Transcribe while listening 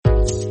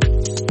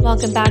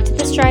Welcome back to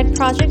the Stride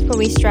Project, where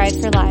we stride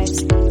for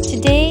lives.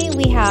 Today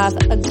we have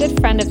a good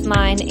friend of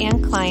mine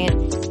and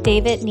client,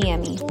 David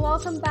Niemi.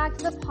 Welcome back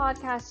to the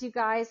podcast, you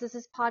guys. This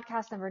is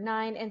podcast number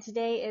 9, and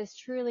today is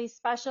truly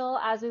special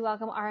as we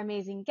welcome our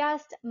amazing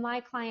guest,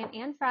 my client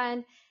and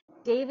friend,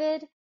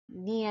 David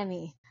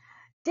Niemi.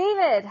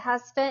 David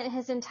has spent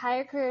his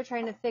entire career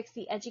trying to fix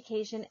the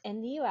education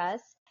in the U.S.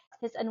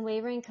 His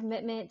unwavering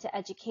commitment to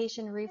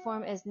education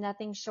reform is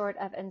nothing short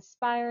of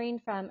inspiring,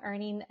 from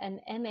earning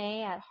an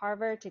MA at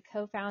Harvard to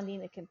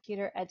co-founding a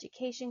computer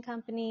education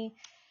company,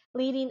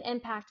 leading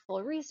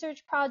impactful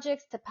research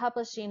projects, to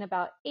publishing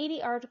about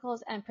 80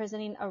 articles and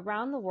presenting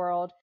around the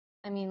world.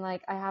 I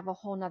have a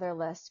whole nother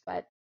list,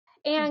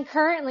 and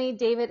currently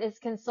David is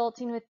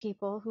consulting with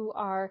people who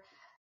are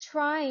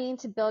trying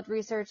to build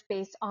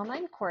research-based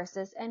online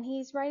courses, and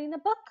he's writing a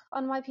book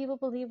on why people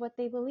believe what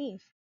they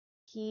believe.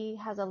 He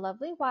has a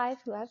lovely wife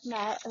who I've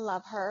met, I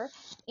love her,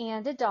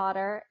 and a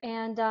daughter.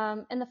 And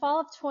in the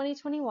fall of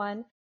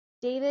 2021,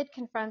 David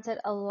confronted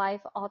a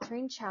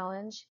life-altering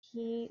challenge.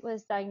 He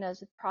was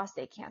diagnosed with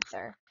prostate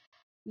cancer.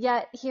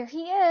 Yet here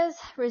he is,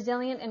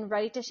 resilient and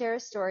ready to share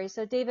his story.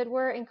 So David,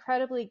 we're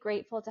incredibly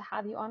grateful to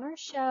have you on our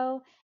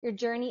show. Your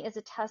journey is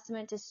a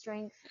testament to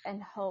strength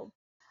and hope.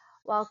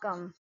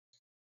 Welcome.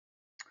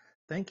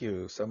 Thank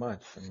you so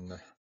much. And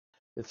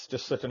it's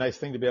just such a nice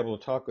thing to be able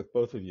to talk with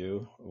both of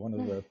you. One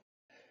of the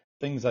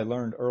things I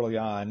learned early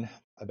on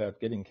about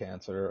getting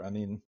cancer,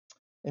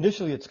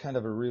 initially it's kind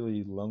of a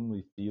really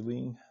lonely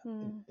feeling,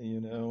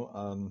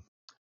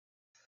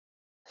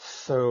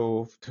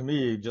 so to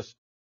me, just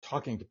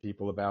talking to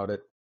people about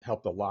it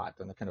helped a lot.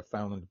 And I kind of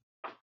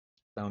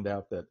found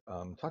out that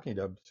talking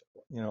to,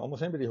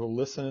 almost anybody who'll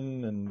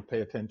listen and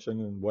pay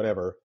attention and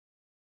whatever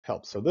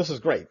helps. So this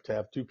is great to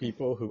have two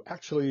people who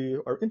actually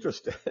are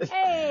interested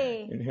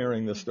in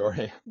hearing the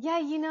story. Yeah,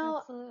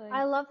 Absolutely.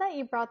 I love that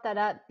you brought that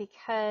up,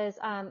 because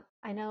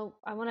I know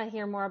I want to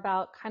hear more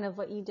about kind of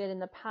what you did in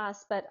the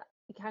past, but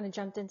you kind of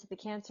jumped into the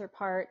cancer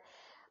part.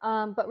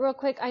 But real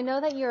quick, I know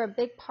that you're a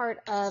big part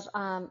of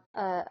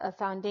a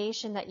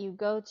foundation that you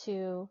go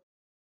to.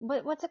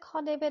 What's it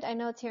called, David? I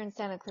know it's here in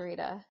Santa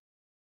Clarita.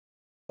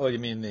 Oh, you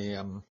mean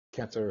the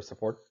cancer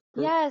support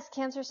group? Yes,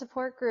 cancer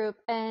support group.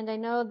 And I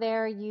know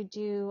there you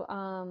do,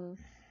 I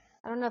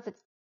don't know if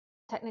it's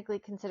technically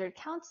considered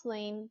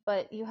counseling,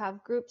 but you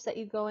have groups that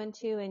you go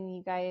into and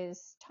you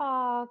guys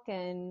talk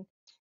and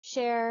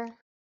share.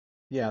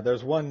 Yeah,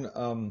 there's one,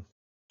 a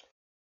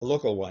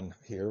local one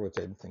here, which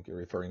I think you're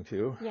referring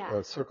to,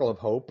 Circle of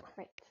Hope,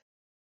 right,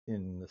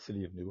 in the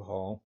city of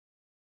Newhall.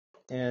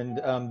 And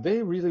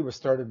they really were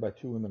started by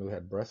two women who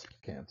had breast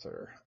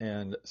cancer.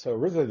 And so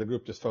originally the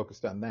group just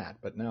focused on that,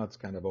 but now it's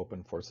kind of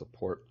open for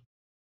support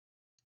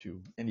to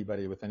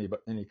anybody with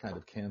any kind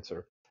of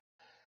cancer.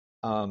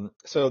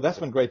 So that's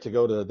been great to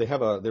go to.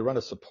 They run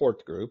a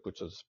support group,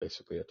 which is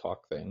basically a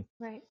talk thing.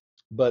 right.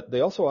 But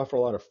they also offer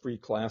a lot of free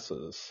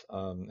classes.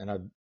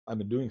 And I've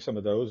been doing some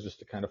of those just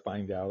to kind of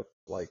find out,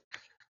 like,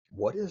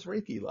 what is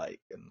Reiki like?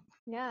 And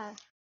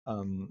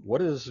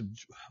what's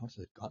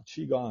it called?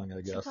 Qigong,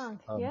 I guess.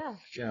 Qigong,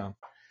 Yeah.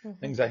 Mm-hmm.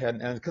 Things I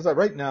hadn't, and because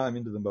right now I'm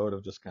into the mode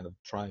of just kind of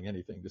trying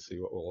anything to see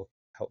what will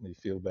help me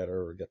feel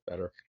better or get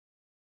better.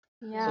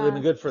 Yeah. So they've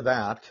been good for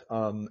that.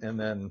 And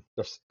then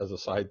just as a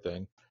side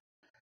thing,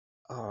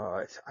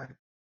 I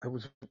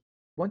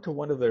went to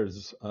one of their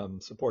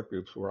support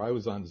groups where I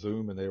was on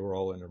Zoom and they were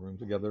all in a room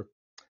together,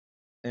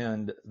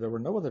 and there were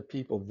no other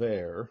people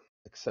there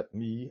except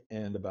me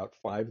and about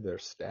 5 of their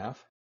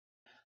staff.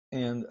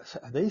 And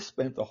they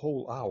spent the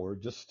whole hour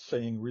just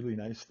saying really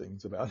nice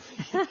things about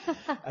me.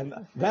 And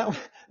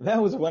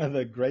that was one of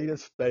the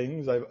greatest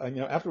things.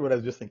 Afterward I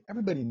was just thinking,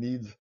 everybody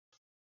needs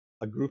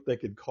a group they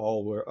could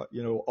call where,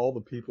 all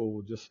the people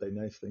will just say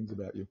nice things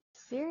about you.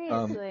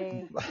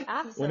 Seriously.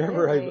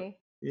 Absolutely.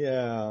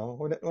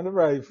 Whenever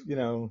I've,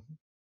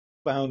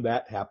 found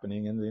that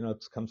happening, and,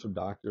 it comes from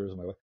doctors,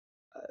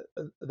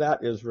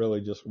 that is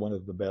really just one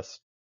of the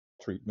best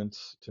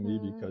treatments to me,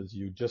 because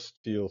you just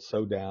feel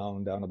so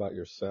down about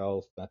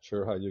yourself, not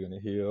sure how you're going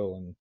to heal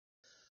and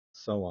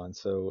so on.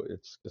 So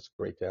it's just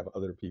great to have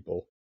other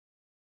people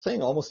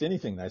saying almost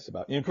anything nice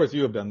about you. And of course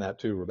you have done that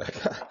too,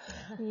 Rebecca,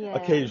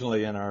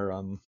 occasionally in our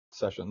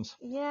sessions.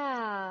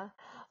 Yeah.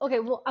 Okay,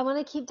 well, I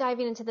want to keep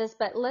diving into this,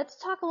 but let's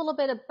talk a little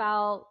bit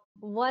about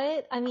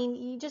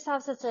you just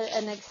have such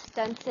an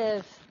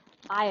extensive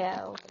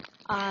bio.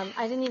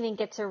 I didn't even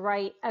get to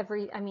write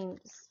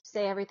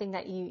say everything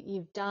that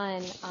you've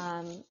done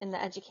in the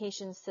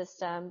education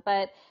system,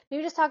 but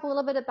maybe just talk a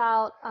little bit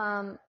about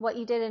what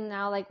you did and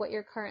now, like, what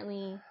you're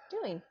currently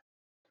doing.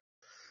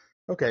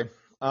 Okay.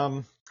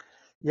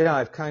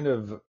 I've kind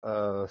of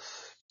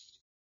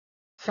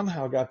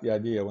somehow got the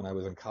idea when I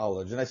was in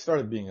college, and I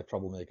started being a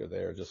troublemaker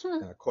there, just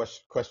kind of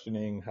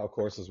questioning how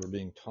courses were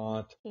being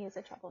taught. He is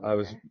a troublemaker. I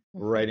was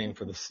writing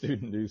for the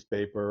student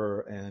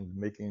newspaper and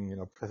making,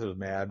 professors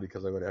mad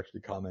because I would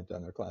actually comment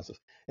on their classes,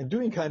 and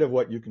doing kind of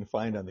what you can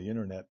find on the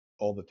internet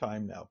all the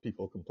time now,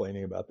 people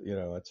complaining about,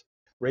 it's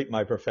rate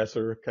my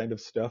professor kind of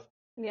stuff.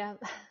 Yeah.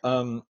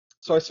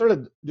 So I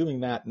started doing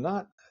that,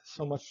 not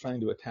so much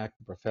trying to attack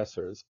the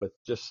professors, but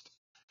just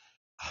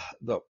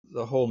the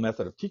whole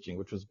method of teaching,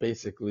 which was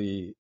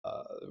basically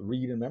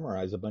read and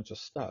memorize a bunch of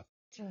stuff,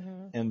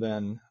 Mm-hmm. and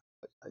then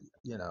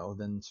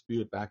then spew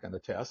it back on the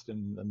test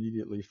and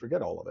immediately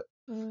forget all of it.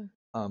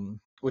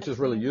 Which That's is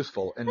really me.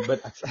 useful.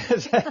 But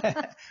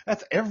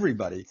that's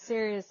everybody.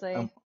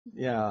 Seriously.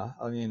 Yeah,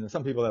 I mean,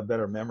 some people have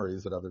better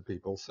memories than other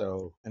people.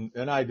 So,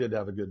 and I did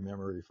have a good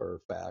memory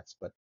for facts,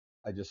 but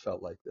I just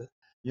felt like,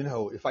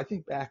 if I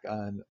think back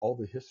on all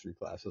the history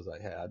classes I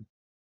had,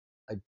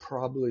 I'd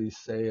probably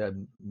say I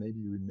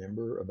maybe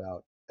remember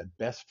about at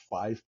best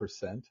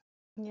 5%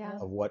 Yeah.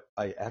 of what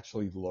I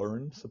actually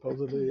learned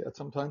supposedly at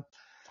some time.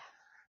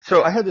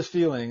 So I had this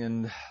feeling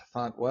and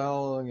thought,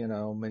 well,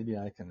 maybe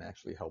I can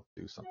actually help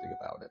do something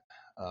about it.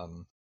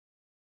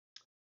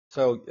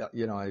 So,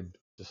 I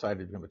decided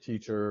to become a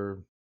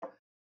teacher,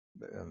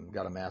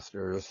 got the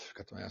master's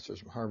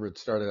from Harvard,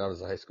 started out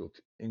as a high school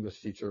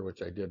English teacher,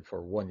 which I did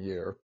for 1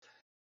 year.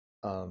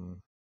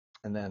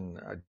 And then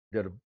I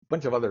did a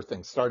bunch of other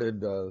things,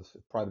 started a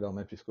private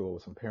elementary school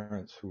with some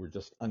parents who were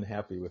just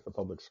unhappy with the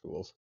public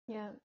schools.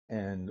 Yeah.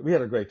 And we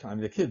had a great time.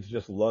 The kids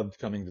just loved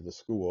coming to the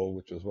school,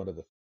 which was one of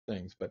the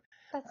things. But,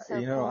 That's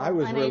so cool. I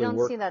was I know really you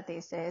don't see that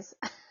these days.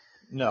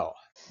 No.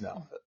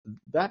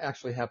 That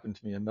actually happened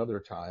to me another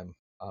time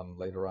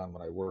later on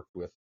when I worked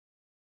with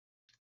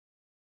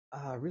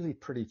really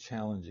pretty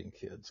challenging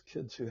kids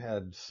who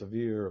had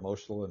severe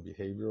emotional and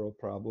behavioral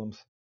problems.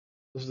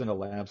 This was in a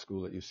lab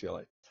school at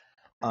UCLA.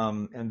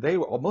 And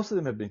most of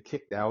them had been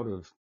kicked out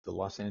of the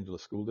Los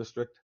Angeles school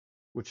district,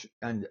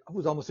 and it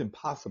was almost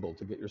impossible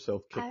to get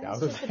yourself kicked out of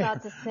there. I was just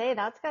about to say,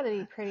 that's got to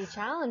be pretty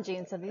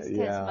challenging. So these kids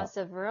Yeah. must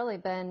have really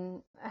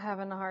been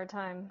having a hard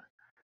time.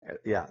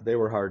 Yeah, they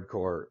were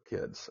hardcore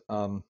kids.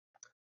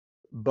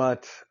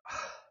 But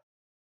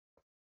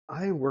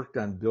I worked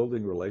on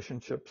building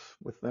relationships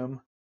with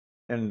them.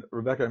 And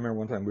Rebecca, I remember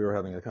one time we were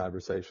having a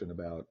conversation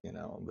about,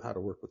 how to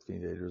work with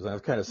teenagers. And I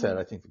was kind of said,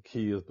 I think the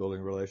key is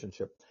building a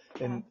relationship.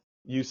 And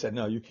you said,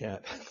 no, you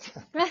can't.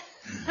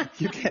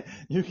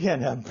 you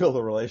can't build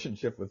a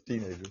relationship with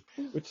teenagers,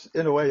 which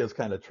in a way is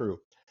kind of true.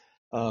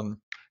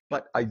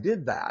 But I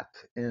did that.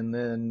 And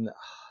then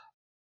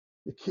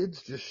the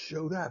kids just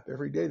showed up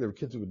every day. There were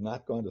kids who had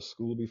not gone to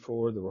school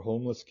before. There were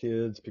homeless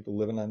kids, people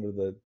living under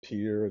the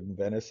pier in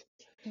Venice.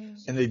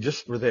 And they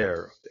just were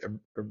there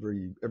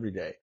every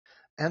day.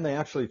 And they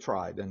actually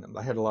tried. And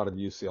I had a lot of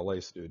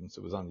UCLA students.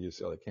 It was on the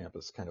UCLA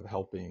campus kind of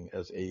helping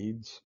as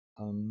aides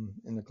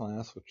in the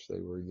class, which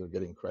they were either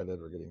getting credit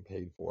or getting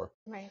paid for.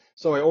 Right.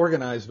 So I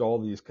organized all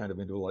these kind of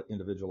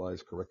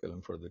individualized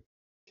curriculum for the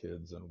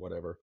kids and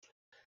whatever.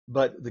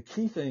 But the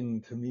key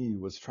thing to me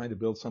was trying to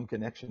build some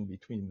connection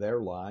between their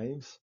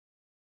lives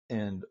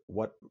and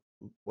what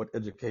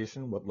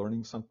education, what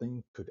learning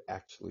something could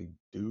actually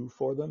do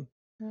for them.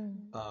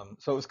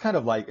 So it was kind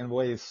of like, in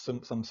ways,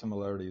 some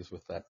similarities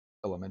with that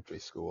elementary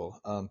school.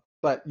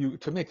 But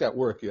to make that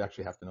work, you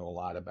actually have to know a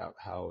lot about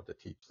how to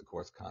teach the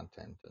course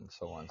content and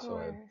so on. Sure. So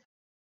I've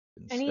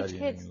been and each studying.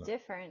 kid's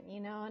different,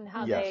 and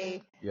how Yes.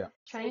 they Yeah.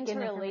 trying to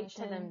relate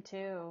to them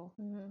too.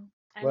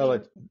 I Well,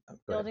 mean,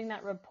 building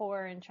that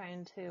rapport and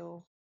trying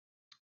to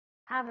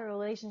have a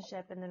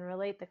relationship and then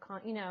relate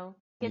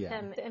get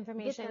them the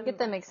information, get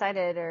them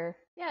excited, or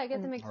get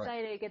them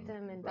excited, get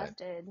them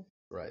invested.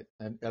 Right.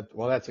 And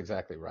well, that's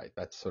exactly right.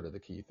 That's sort of the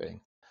key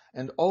thing.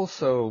 And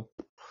also,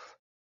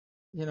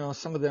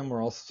 some of them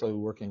were also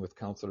working with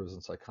counselors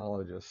and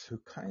psychologists who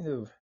kind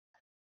of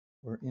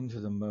were into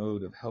the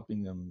mode of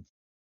helping them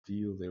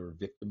feel they were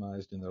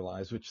victimized in their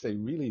lives, which they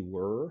really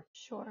were.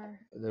 Sure.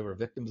 They were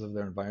victims of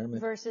their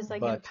environment. Versus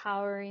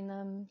empowering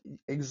them.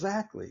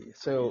 Exactly.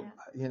 So,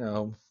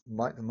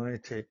 my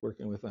take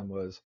working with them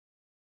was,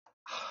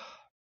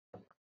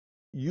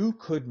 you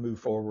could move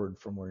forward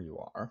from where you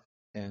are,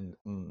 and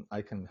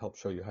I can help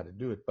show you how to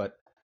do it, but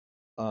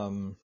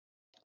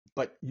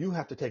you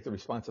have to take the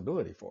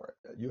responsibility for it.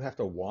 You have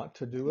to want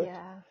to do it.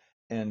 Yeah.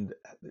 And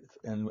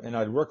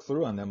I'd work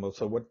through on them.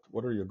 So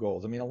what are your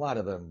goals? I mean, a lot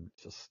of them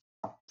just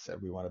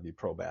said we want to be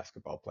pro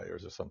basketball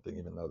players or something,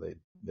 even though they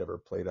never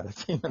played on a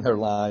team in their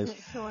lives.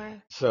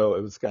 Sure. So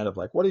it was kind of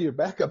like, what are your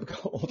backup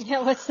goals?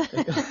 Yeah.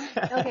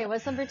 Okay.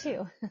 What's number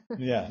 2?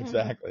 Yeah,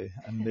 exactly.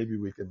 And maybe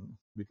we can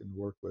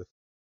work with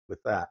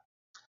that.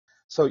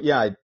 So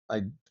yeah,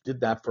 I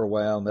did that for a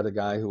while. Met a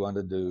guy who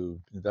wanted to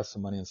invest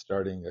some money in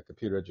starting a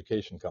computer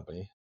education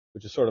company,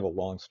 which is sort of a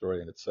long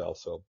story in itself.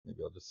 So maybe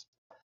I'll just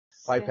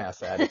bypass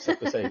that,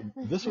 except to say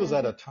this was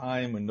at a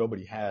time when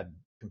nobody had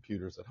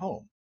computers at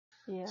home.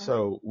 Yeah.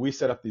 So we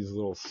set up these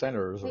little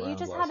centers around. You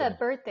just had a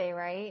birthday,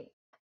 right?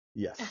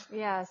 Yes.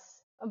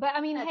 Yes. But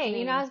I mean,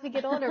 hey, as we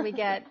get older, we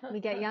get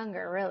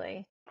younger,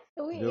 really.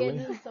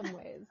 In some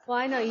ways. Well,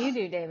 I know you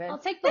do, David. I'll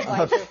take the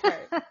wiser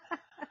part.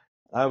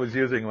 I was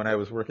using, when I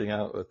was working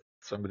out with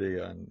somebody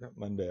on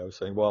Monday, I was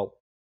saying, well,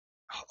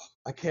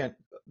 I can't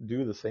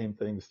do the same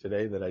things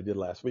today that I did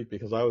last week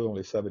because I was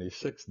only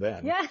 76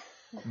 then. Yeah.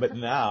 But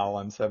now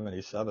I'm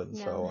 77, No.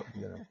 so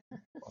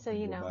So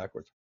go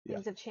backwards.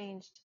 Things have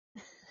changed.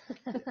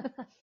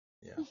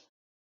 Yeah.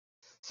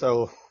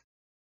 So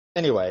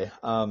anyway,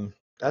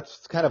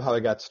 that's kind of how I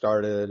got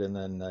started. And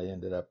then I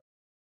ended up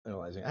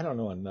realizing I don't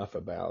know enough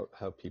about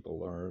how people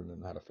learn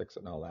and how to fix it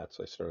and all that.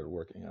 So I started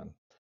working on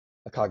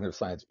a cognitive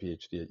science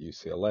PhD at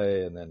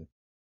UCLA, and then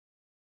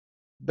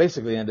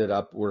basically ended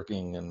up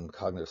working in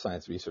cognitive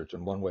science research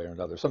in one way or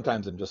another,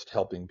 sometimes in just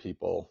helping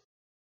people,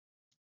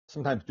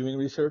 sometimes doing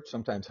research,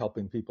 sometimes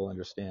helping people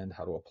understand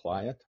how to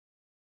apply it,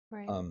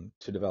 Right.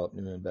 to develop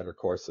new and better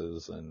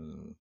courses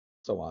and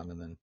so on. And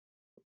then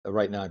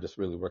right now I'm just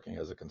really working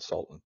as a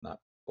consultant, not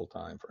full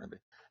time for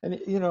anybody. And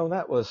it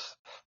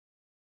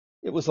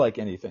was like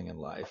anything in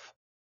life.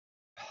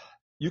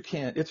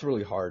 It's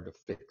really hard to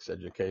fix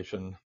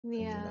education in the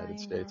Yeah, United I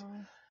States.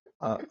 know.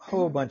 A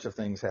whole bunch of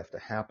things have to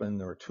happen.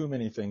 There are too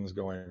many things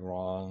going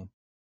wrong.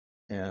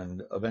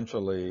 And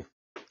eventually,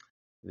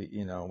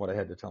 what I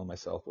had to tell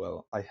myself,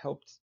 well, I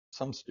helped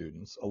some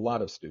students, a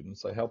lot of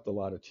students. I helped a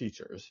lot of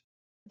teachers.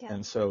 Yeah.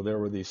 And so there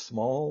were these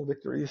small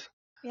victories,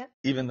 Yep.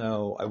 even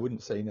though I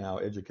wouldn't say now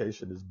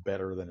education is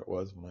better than it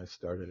was when I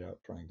started out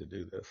trying to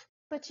do this.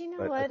 But you know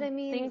But what? I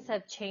mean, Things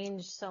have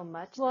changed so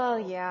much.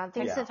 well, though. yeah,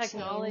 things have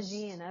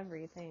Technology changed. and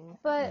everything.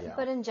 But yeah,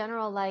 but in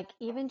general, like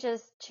even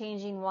just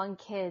changing one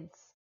kid's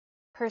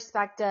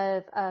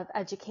perspective of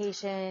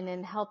education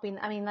and helping,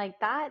 I mean, like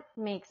that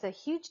makes a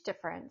huge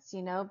difference,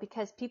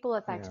 because people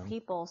affect yeah,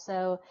 people.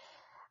 So,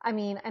 I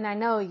mean, and I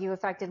know you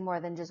affected more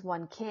than just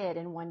one kid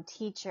and one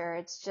teacher.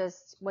 It's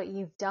just what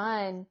you've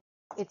done.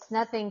 It's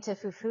nothing to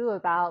foo-foo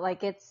about.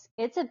 Like it's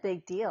a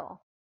big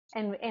deal.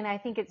 And I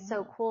think it's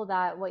so cool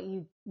that what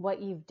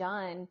you've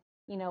done,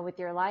 with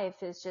your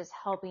life is just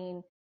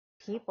helping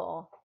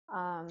people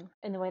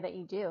in the way that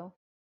you do.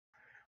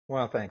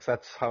 well, thanks.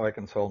 That's how I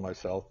console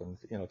myself and,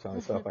 tell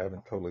myself I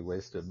haven't totally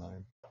wasted my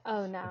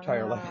Oh, no,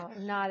 entire life.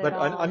 no, not at But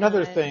all.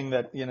 another Not. thing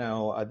that,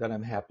 that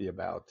I'm happy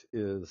about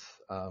is,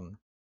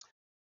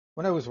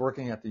 when I was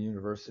working at the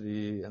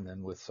university and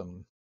then with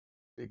some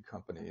big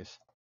companies,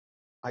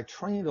 I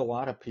trained a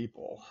lot of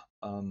people,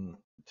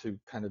 to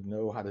kind of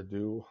know how to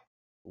do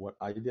what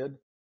I did.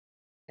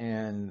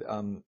 And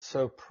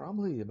so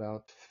probably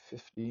about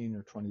 15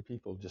 or 20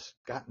 people just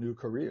got new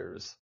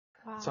careers.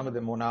 Some of Wow.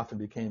 them went off and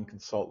became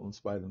consultants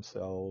by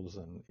themselves.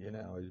 And,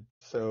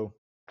 so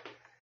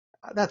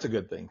that's a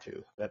good thing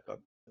too. That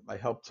I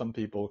helped some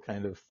people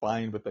kind of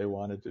find what they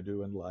wanted to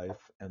do in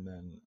life and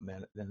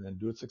then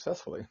do it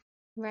successfully.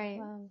 Right.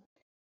 Wow.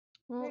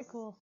 Very Well,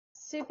 cool.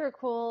 super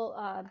cool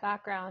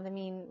background. I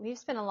mean, we've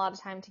spent a lot of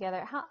time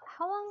together. How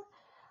long?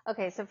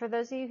 Okay, so for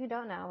those of you who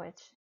don't know, which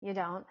you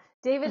don't,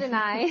 David and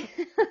I,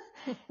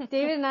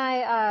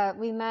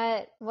 we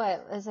met.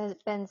 What has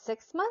it been?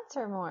 6 months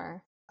or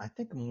more? I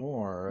think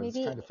more. I was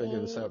Maybe trying to figure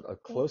this out.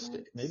 eight Close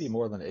to maybe months.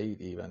 more than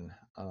 8 even.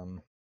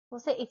 We'll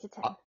say 8 to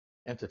 10. Uh,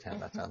 into 10.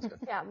 That sounds good.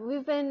 Yeah,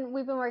 we've been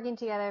working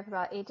together for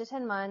about 8 to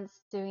 10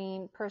 months,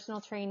 doing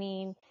personal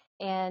training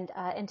and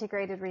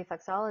integrated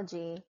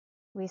reflexology.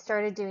 We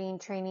started doing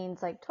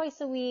trainings like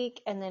twice a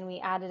week, and then we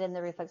added in the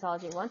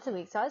reflexology once a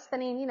week. So I was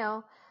spending,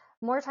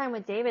 more time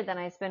with David than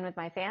I spend with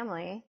my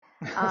family.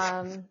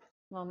 Um,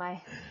 well,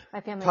 my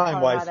family in Time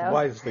Colorado,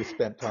 wisely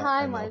spent time. I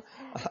time know.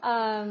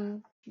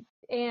 was,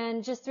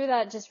 and just through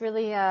that, just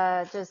really,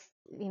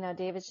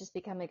 David's just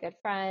become a good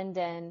friend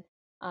and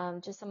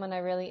just someone I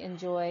really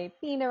enjoy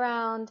being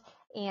around.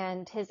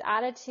 And his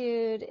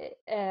attitude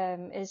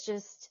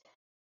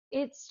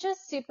it's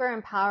just super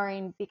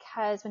empowering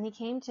because when he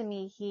came to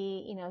me,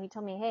 he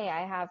told me, "Hey,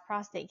 I have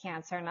prostate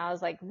cancer." And I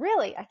was like,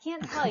 "Really? I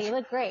can't tell. You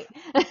look great."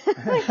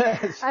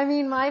 I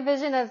mean, my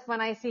vision of when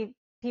I see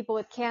people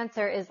with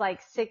cancer is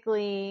like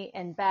sickly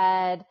in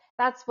bed.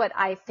 That's what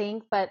I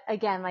think. But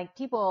again, like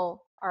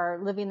people are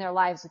living their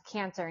lives with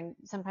cancer and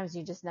sometimes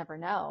you just never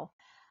know.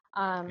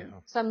 Yeah.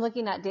 So I'm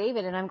looking at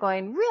David and I'm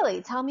going,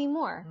 "Really? Tell me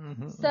more."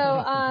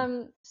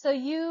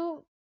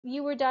 So,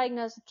 you were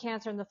diagnosed with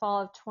cancer in the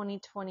fall of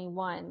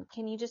 2021.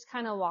 Can you just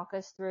kind of walk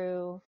us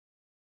through,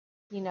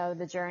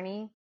 the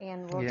journey,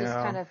 and we'll just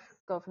Yeah. kind of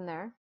go from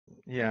there?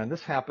 Yeah. And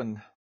this happened.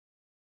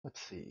 Let's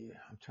see.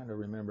 I'm trying to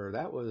remember.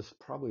 That was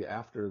probably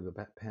after the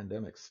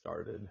pandemic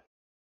started,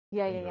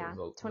 Yeah, yeah, and yeah.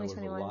 there was a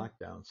 2021.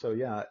 lockdown. So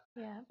yeah,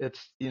 Yeah.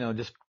 it's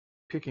just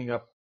picking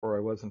up where I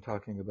wasn't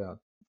talking about,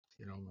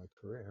 my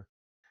career.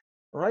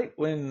 Right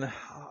when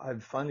I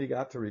finally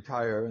got to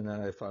retire, and then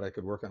I thought I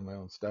could work on my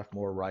own stuff,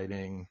 more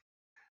writing,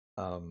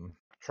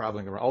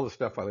 traveling around, all the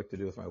stuff I like to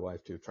do with my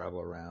wife too, travel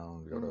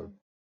around, go to Mm.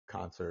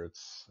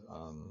 concerts,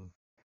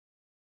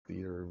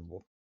 theater,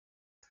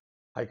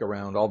 hike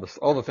around, all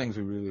the things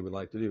we really would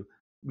like to do.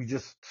 We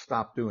just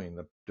stopped doing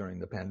during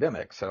the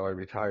pandemic. So I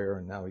retire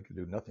and now we can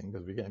do nothing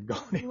because we can't go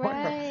anywhere.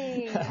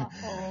 Right.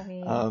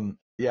 Awful.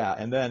 Yeah.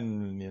 And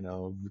then,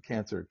 the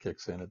cancer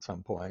kicks in at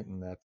some point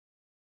and that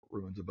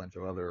ruins a bunch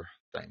of other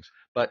things.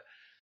 But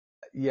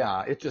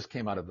yeah, it just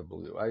came out of the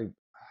blue. I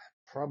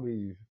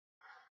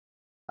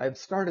had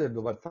started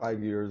about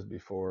 5 years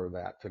before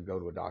that to go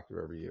to a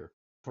doctor every year.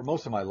 For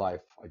most of my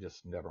life, I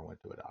just never went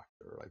to a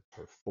doctor. Like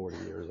for 40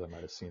 years, I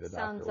might have seen a doctor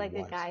Sounds like a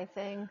once. guy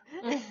thing.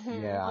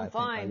 Yeah, I'm I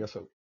fine. guess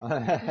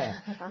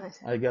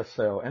I guess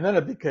so. And then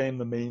it became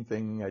the main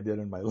thing I did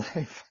in my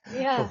life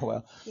for a Yeah.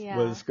 while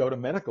Yeah. was go to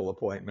medical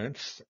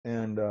appointments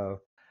and of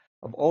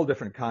all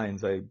different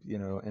kinds. I,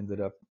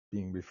 ended up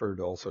being referred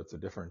to all sorts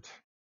of different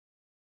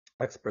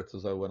experts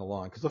as I went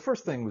along. Because the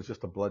first thing was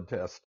just a blood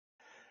test,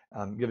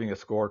 giving a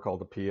score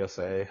called the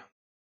PSA,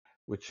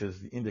 which is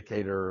the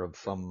indicator of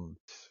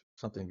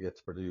something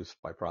gets produced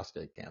by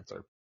prostate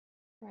cancer.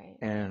 Right.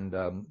 And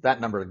that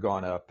number had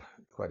gone up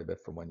quite a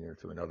bit from one year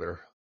to another.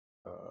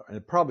 And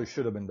it probably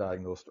should have been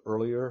diagnosed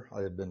earlier.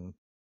 I had been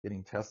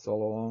getting tests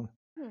all along,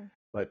 Hmm.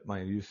 but my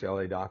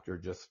UCLA doctor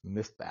just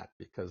missed that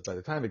because by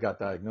the time it got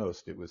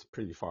diagnosed, it was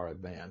pretty far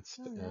advanced.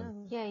 Oh And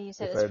no. Yeah, you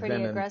said if I it's had pretty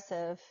been in,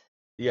 aggressive.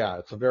 yeah,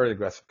 it's a very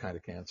aggressive kind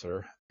of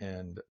cancer,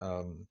 and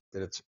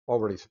that it's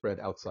already spread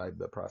outside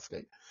the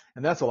prostate.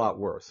 And that's a lot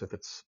worse. If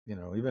it's,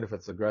 even if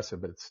it's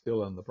aggressive, but it's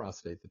still in the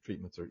prostate, the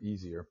treatments are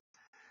easier.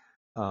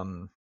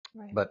 Um,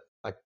 Right. but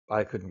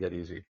I couldn't get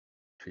easy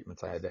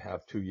treatments. I had to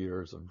have 2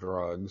 years of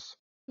drugs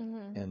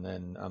Mm-hmm. and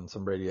then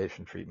some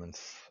radiation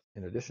treatments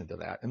in addition to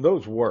that. And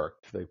those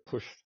worked. They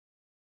pushed,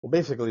 well,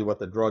 basically what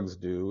the drugs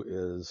do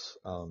is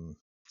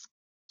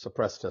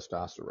suppress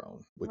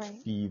testosterone, which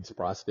Right. feeds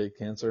prostate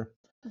cancer.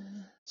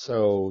 Mm-hmm.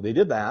 So they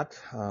did that,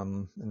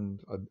 and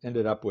I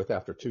ended up with,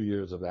 after 2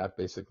 years of that,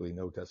 basically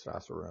no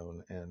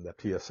testosterone, and the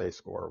PSA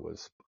score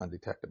was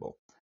undetectable.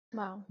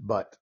 Wow.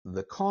 But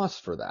the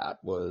cost for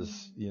that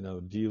was,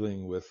 Mm-hmm.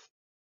 dealing with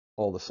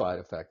all the side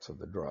effects of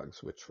the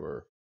drugs, which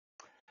were,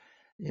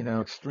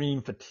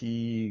 extreme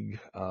fatigue,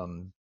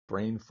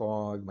 brain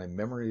fog. My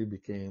memory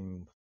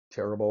became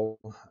terrible.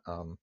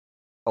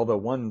 Although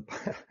one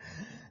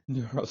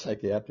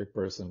neuropsychiatric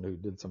person who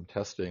did some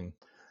testing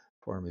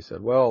for me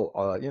said, well,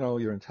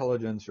 your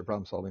intelligence, your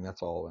problem solving,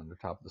 that's all on the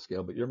top of the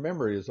scale, but your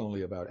memory is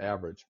only about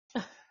average.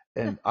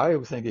 And I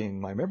was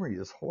thinking, my memory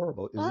is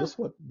horrible. Is this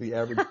what the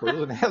average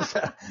person has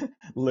to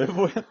live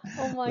with?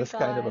 Oh my This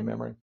kind of a God.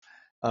 memory?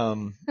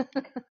 Um,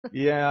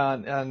 yeah,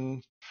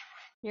 and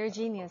You're a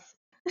genius.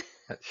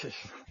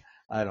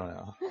 I don't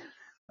know.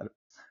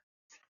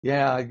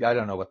 Yeah, I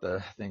don't know what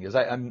the thing is.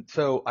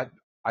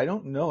 I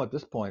don't know at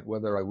this point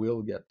whether I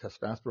will get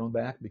testosterone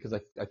back because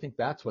I think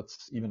that's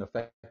what's even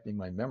affecting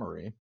my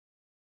memory.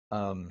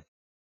 Um,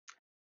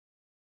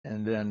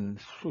 and then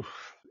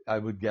I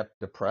would get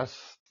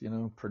depressed,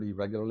 pretty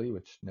regularly,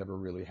 which never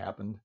really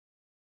happened.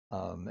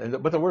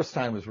 But the worst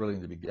time was really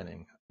in the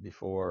beginning,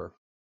 before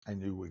I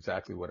knew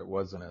exactly what it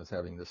was, and I was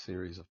having this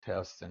series of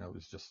tests, and it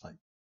was just like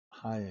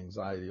high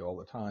anxiety all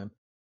the time.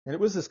 And it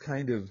was this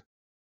kind of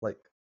like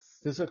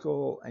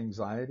physical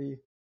anxiety. It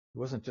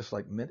wasn't just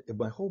like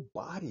my whole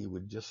body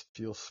would just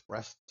feel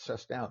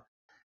stressed out,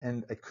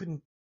 and I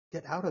couldn't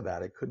get out of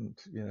that. I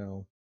couldn't,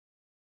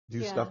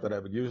 do Yeah. stuff that I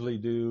would usually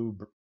do,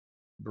 Well,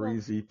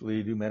 breathe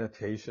deeply, do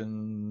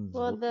meditations,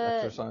 well,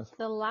 exercise.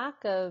 the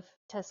lack of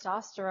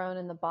testosterone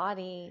in the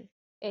body,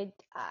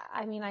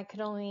 I mean, I could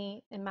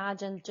only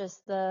imagine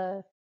just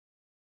the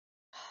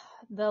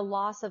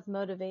loss of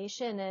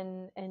motivation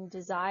and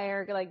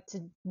desire like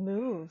to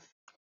move.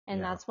 And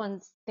Yeah, that's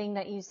one thing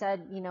that you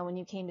said, when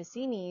you came to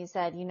see me, you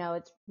said,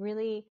 it's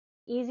really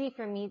easy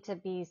for me to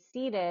be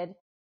seated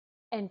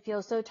and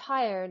feel so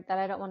tired that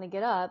I don't want to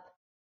get up.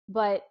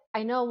 But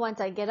I know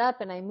once I get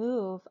up and I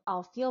move,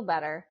 I'll feel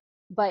better.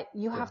 But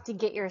you yeah, have to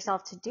get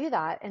yourself to do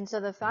that. And so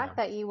the yeah, fact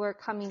that you were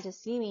coming to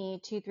see me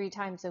 2, 3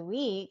 times a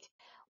week,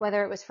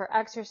 whether it was for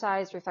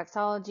exercise,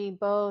 reflexology,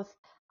 both,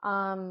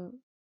 um,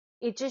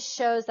 it just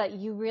shows that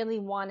you really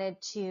wanted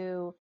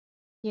to,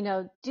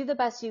 do the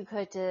best you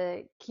could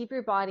to keep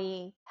your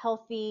body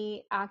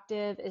healthy,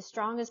 active, as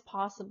strong as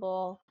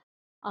possible.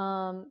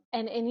 And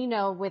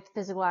with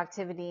physical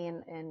activity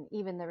and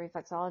even the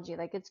reflexology,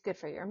 like it's good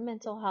for your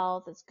mental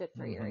health, it's good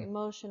for your hmm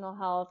emotional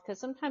health. Because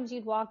sometimes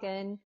you'd walk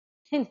in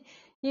and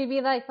you'd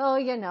be like, oh,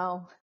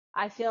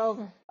 I feel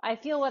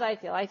what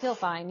I feel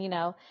fine.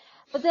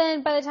 But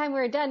then by the time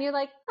we're done, you're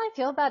like, I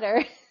feel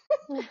better.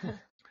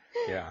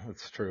 yeah.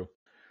 That's true.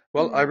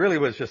 Well, I really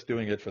was just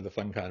doing it for the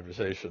fun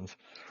conversations.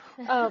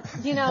 Oh,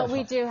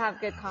 we do have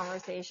good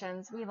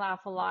conversations. We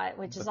laugh a lot,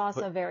 which is But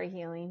also very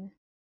healing.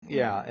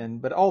 yeah,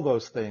 but all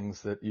those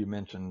things that you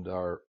mentioned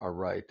are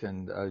right.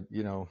 And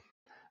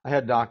I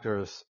had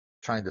doctors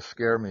trying to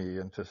scare me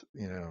into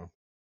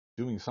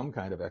doing some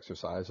kind of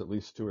exercise at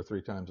least 2 or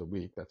 3 times a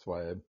week. That's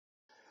why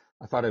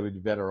I thought I would be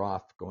better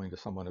off going to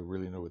someone who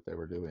really knew what they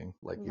were doing,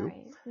 like you.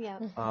 Right.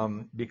 Yep.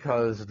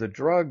 Because the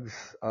drugs,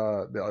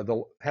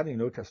 having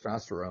no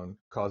testosterone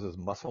causes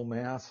muscle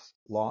mass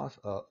loss,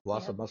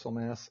 loss Yep. of muscle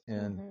mass,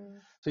 and Hmm.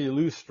 so you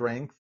lose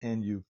strength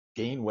and you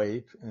gain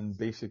weight and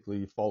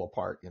basically fall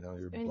apart.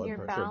 Your And blood your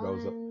pressure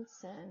goes up.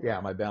 balance and Yeah,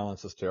 my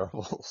balance is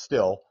terrible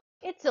still,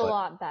 it's a but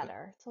lot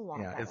better. It's a lot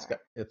yeah, better.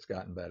 it's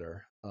gotten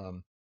better.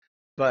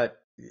 But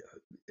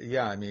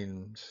yeah, I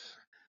mean,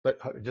 but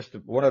just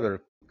one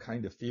other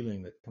kind of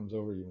feeling that comes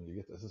over you when you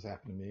get this has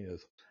happened to me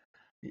is,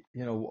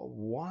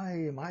 why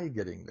am I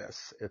getting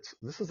this?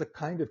 This is a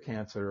kind of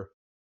cancer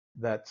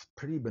that's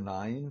pretty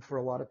benign for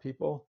a lot of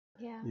people.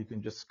 Yeah. You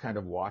can just kind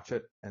of watch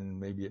it and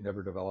maybe it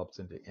never develops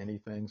into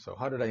anything. So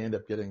how did I end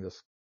up getting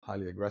this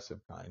highly aggressive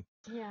kind.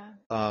 Yeah.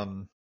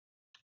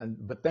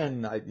 But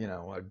then I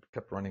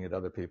kept running at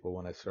other people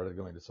when I started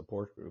going to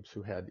support groups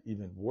who had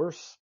even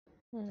worse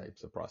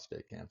types of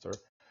prostate cancer.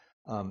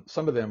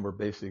 Some of them were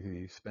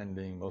basically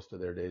spending most of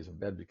their days in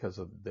bed because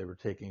they were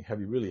taking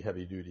really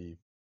heavy duty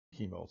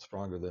chemo,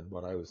 stronger than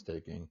what I was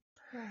taking.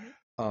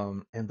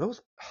 Right. And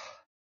those,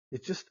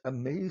 it just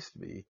amazed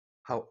me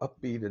how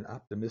upbeat and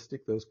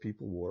optimistic those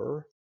people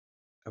were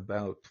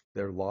about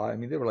their life. I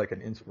mean, they were like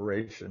an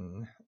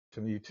inspiration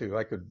to me too.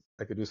 I could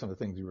do some of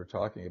the things you were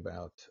talking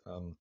about,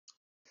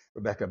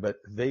 Rebecca, but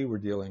they were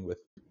dealing with,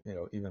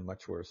 even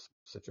much worse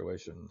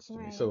situations to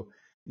me. Right. So,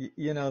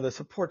 the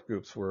support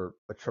groups were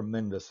a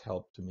tremendous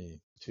help to me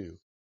too.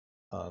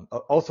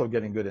 Also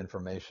getting good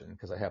information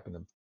because I happened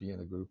to be in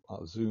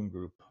a Zoom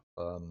group,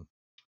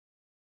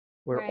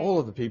 where all Right.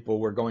 of the people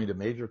were going to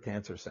major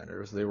cancer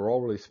centers. They were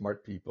all really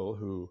smart people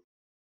who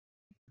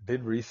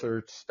did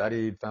research,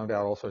 studied, found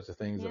out all sorts of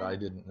things that I Yeah.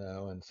 didn't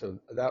know. And so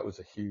that was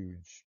a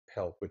huge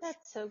help, which,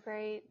 That's so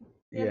great.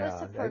 Yeah, those yeah,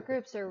 support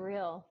groups are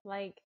real.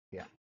 Like,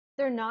 yeah,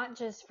 they're not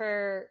just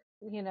for,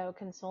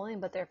 consoling,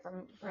 but they're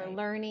for Right.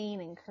 learning,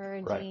 right.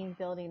 encouraging,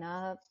 building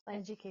up, like,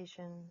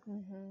 Education.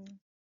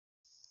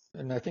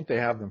 And I think they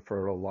have them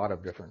for a lot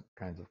of different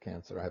kinds of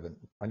cancer.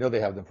 I know they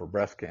have them for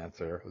breast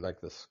cancer,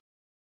 like this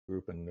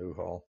group in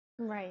Newhall.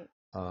 right.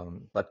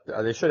 But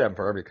they should have them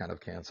for every kind of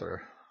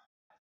cancer.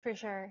 For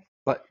sure.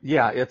 But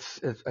yeah, it's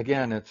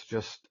again, it's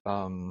just,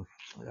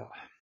 yeah.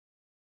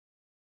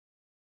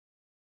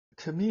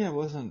 To me, it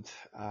wasn't,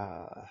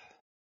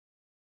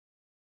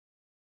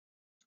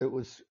 it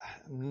was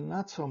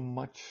not so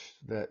much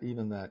that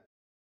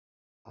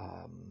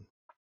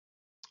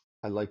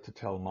I like to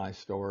tell my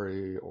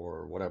story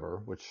or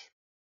whatever, which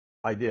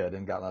I did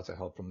and got lots of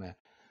help from that.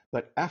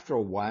 But after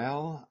a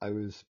while, I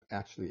was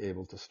actually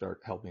able to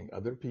start helping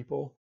other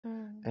people.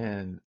 Mm.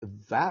 And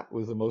that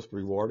was the most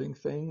rewarding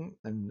thing.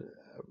 And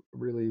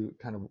really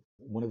kind of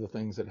one of the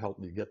things that helped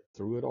me get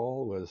through it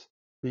all was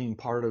being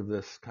part of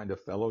this kind of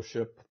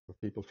fellowship of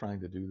people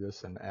trying to do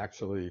this and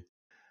actually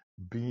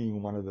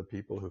being one of the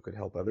people who could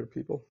help other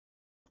people.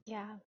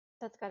 Yeah,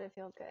 that's got to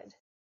feel good.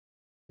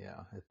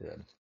 Yeah, it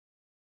did.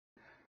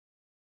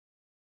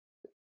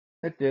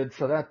 It did.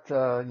 So that,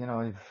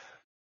 I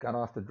got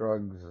off the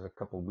drugs a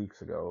couple of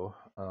weeks ago.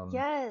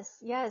 Yes,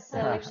 yes. So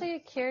I'm Oh, actually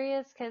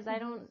curious because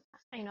Mhm.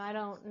 I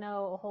don't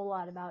know a whole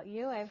lot about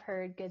you. I've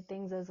heard good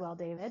things as well,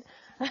 David,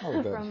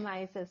 good. from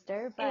my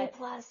sister. A But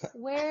plus.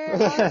 where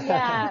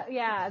are,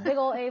 yeah, big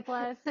old A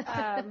plus.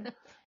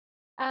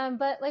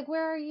 But like,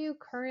 where are you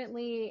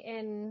currently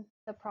in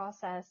the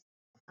process,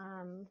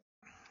 um,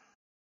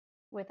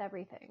 with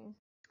everything?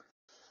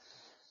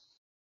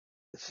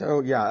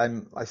 So yeah,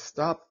 I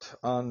stopped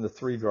on the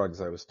 3 drugs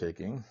I was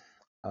taking.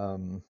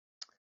 Um,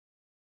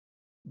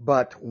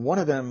 but one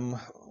of them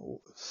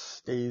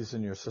stays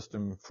in your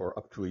system for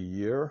up to a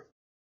year.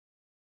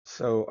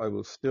 So I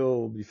will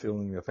still be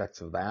feeling the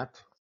effects of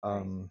that.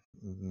 Right.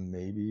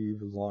 Maybe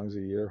as long as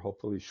a year,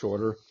 hopefully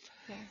shorter.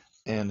 Yeah.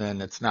 And then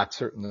it's not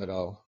certain that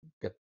I'll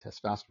get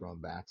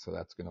testosterone back. So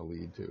that's going to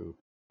lead to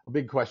a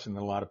big question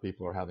that a lot of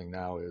people are having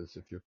now is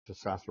if your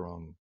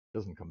testosterone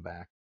doesn't come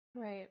back,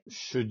 Right.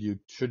 should you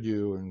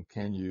and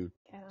can you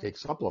Yeah. take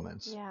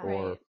supplements Yeah.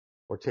 Right.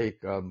 or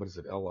take what is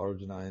it,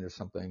 L-arginine or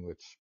something,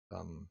 which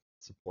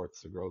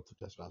supports the growth of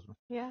testosterone.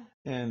 Yeah.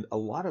 And a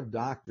lot of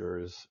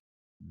doctors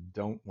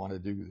don't want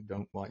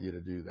you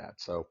to do that.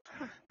 So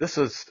Huh. this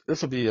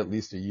will be at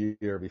least a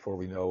year before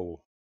we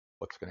know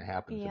what's going to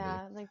happen to me.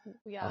 Yeah. Like,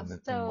 yeah. And we'll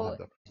So, have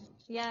the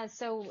yeah.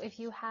 So if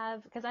you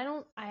have, because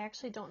I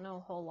actually don't know a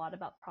whole lot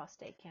about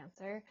prostate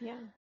cancer, Yeah.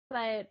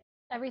 but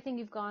everything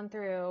you've gone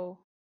through,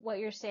 what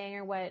you're saying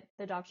or what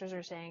the doctors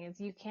are saying is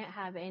you can't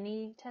have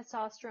any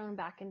testosterone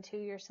back into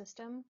your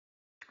system.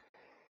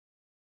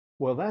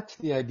 well, that's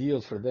the ideal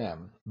for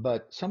them,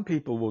 but some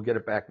people will get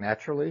it back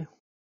naturally.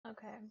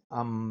 Okay.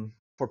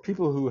 For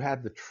people who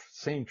had the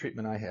same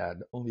treatment I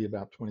had, only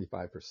about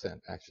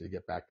 25% actually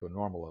get back to a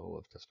normal level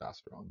of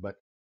testosterone,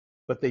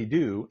 but they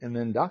do. And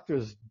then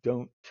doctors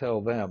don't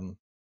tell them,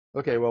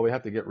 okay, well, we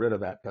have to get rid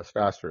of that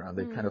testosterone.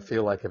 They kind of Mm.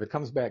 feel like if it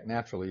comes back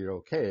naturally, you're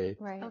okay.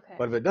 Right. Okay.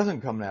 But if it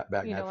doesn't come back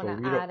You don't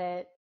naturally, want to add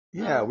it. we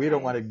don't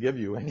Okay. want to give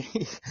you any,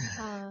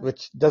 Uh,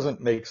 which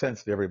doesn't make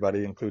sense to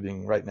everybody,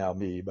 including right now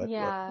me. But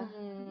yeah.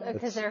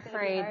 Because it's, they're It's gonna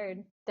be afraid.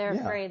 hard. They're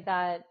yeah. afraid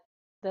that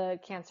the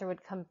cancer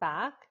would come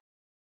back.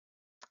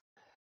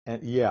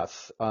 And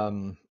yes,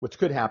 which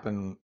could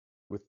happen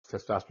with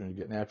testosterone you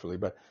get naturally,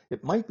 but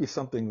it might be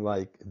something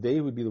like they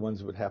would be the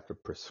ones who would have to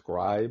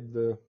prescribe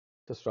the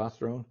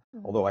testosterone,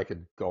 although I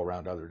could go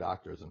around to other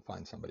doctors and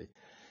find somebody.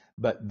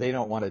 But they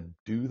don't want to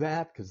do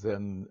that because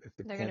then if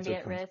the They're going to cancer be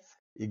at comes, risk.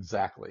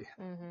 exactly,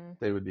 Mm-hmm.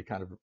 they would be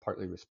kind of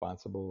partly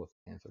responsible if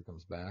cancer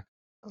comes back.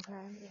 Okay.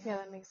 Yeah. Yeah,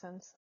 that makes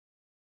sense.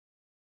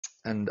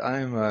 And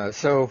I'm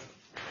so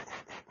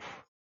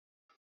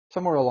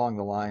somewhere along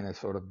the line, I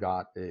sort of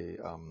got a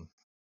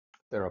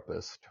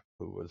therapist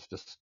who was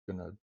just going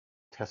to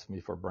test me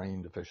for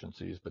brain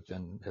deficiencies, but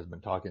then has been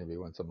talking to me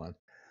once a month.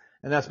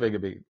 And that's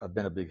been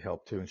a big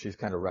help too. And she's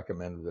kind of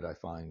recommended that I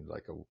find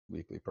like a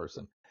weekly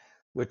person,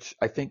 which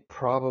I think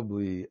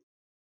probably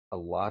a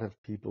lot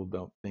of people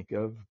don't think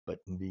of, but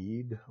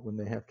need when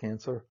they have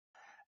cancer.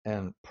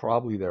 And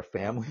probably their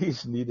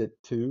families need it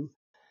too,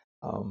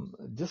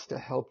 just to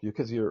help you,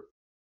 because your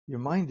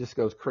mind just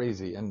goes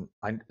crazy. And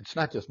it's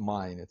not just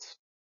mine; it's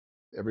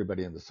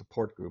everybody in the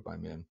support group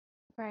I'm in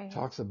Right.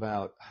 talks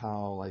about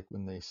how, like,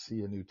 when they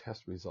see a new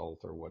test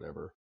result or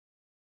whatever,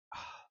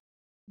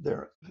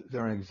 their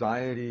their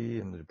anxiety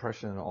and the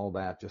depression and all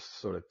that just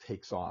sort of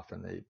takes off,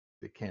 and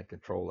they can't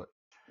control it.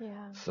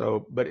 Yeah.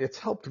 So, but it's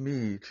helped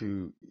me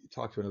to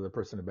talk to another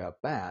person about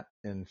that,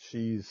 and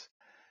she's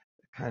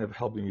kind of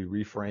helping me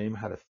reframe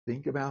how to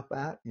think about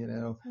that,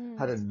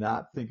 how to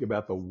not think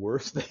about the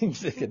worst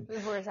things that can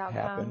The worst happen.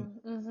 outcome.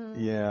 Mm-hmm.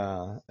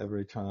 Yeah,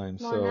 every time.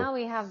 Well, So, now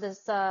we have this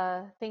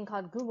thing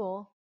called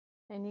Google,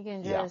 and you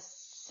can yeah.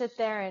 just sit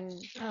there and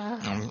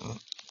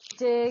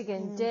dig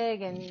and Mm.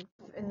 dig, and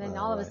then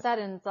all of a Right.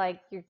 sudden it's like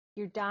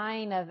you're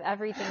dying of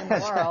everything in the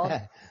world.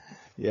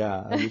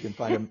 Yeah, and you can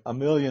find a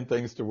million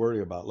things to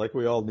worry about. Like,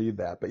 we all need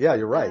that. But yeah,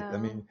 you're right. I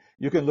mean,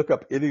 you can look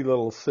up any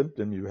little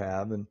symptom you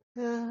have and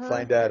Uh-huh.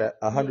 find out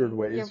 100 You're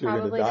ways you're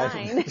going to probably die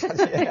from dying. it.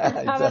 Yeah,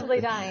 You're probably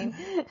exactly.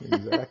 dying.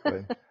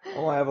 Exactly.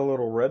 Oh, I have a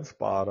little red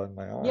spot on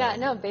my Yeah, arm.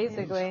 no, Yeah.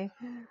 basically.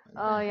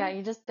 Oh yeah,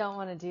 you just don't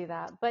want to do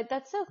that. But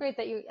that's so great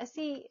that you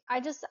see,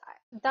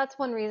 that's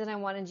one reason I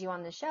wanted you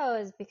on the show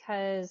is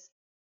because,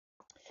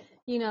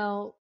 you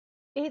know,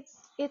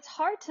 it's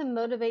hard to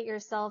motivate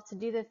yourself to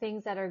do the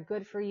things that are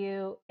good for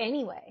you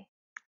anyway.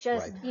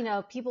 Just,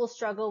 Right. people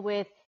struggle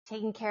with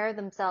taking care of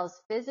themselves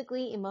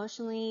physically,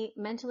 emotionally,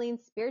 mentally, and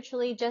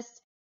spiritually,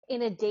 just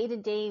in a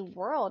day-to-day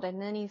world. And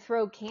then you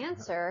throw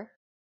cancer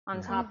on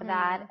Yeah. top of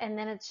that, Mm-hmm. and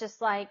then it's just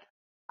like,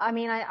 I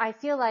mean, I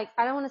feel like,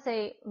 I don't want to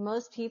say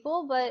most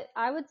people, but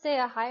I would say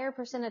a higher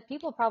percent of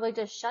people probably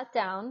just shut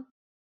down,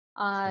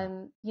 Yeah.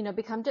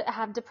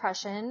 have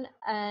depression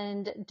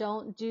and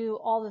don't do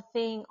all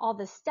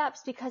the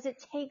steps because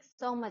it takes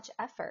so much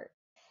effort.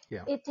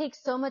 Yeah. It takes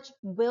so much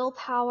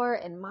willpower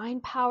and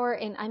mind power.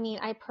 And I mean,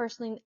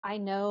 I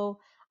know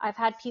I've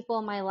had people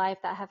in my life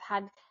that have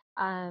had,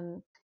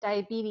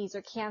 diabetes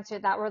or cancer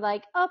that were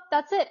like, oh,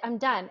 that's it, I'm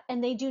done.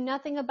 And they do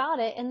nothing about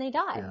it and they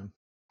die, Yeah.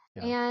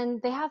 Yeah.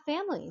 and they have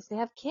families, they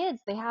have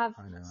kids, they have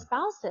I know.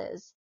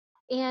 spouses.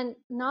 And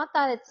not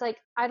that it's like,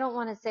 I don't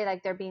want to say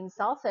like they're being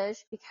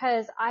selfish,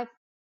 because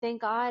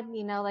thank God,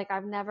 like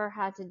I've never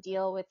had to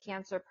deal with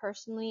cancer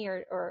personally,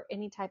 or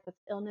any type of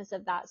illness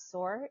of that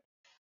sort.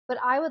 But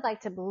I would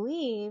like to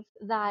believe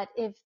that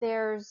if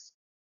there's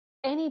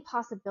any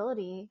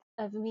possibility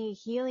of me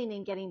healing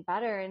and getting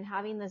better and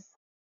having this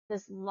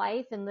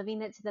life and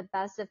living it to the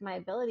best of my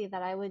ability,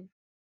 that I would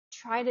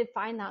try to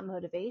find that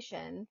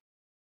motivation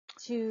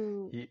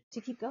to Ye-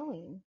 to keep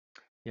going.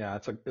 Yeah,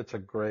 it's a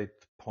great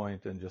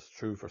point, and just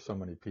true for so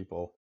many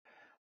people.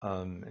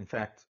 In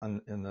fact,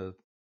 in the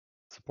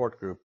support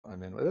group, I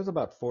mean, there's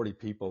about 40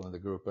 people in the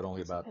group, but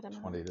only It's a about good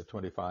 20 amount. to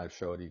 25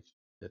 show at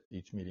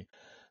each meeting.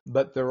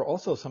 But there are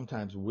also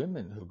sometimes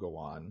women who go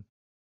on,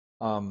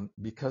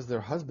 because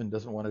their husband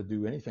doesn't want to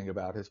do anything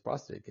about his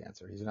prostate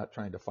cancer. He's not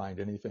trying to find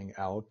anything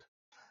out,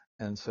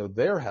 and so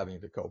they're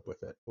having to cope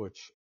with it,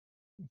 which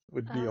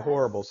would be a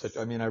horrible situation.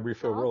 That's I mean, I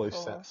feel really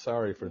awful.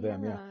 sorry for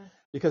them, yeah, Yeah.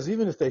 because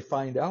even if they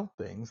find out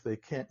things, they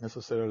can't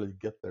necessarily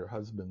get their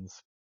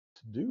husbands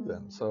to do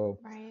them. Mm, So,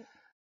 right.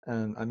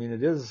 and I mean,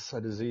 it is a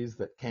disease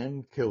that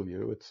can kill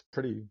you. It's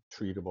pretty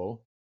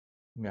treatable.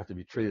 You have to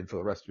be treated for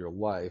the rest of your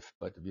life,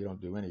 but if you don't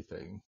do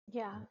anything,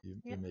 Yeah.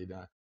 you Yep. may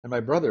die. And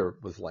my brother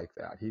was like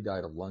that. He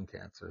died of lung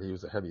cancer. He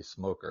was a heavy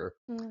smoker,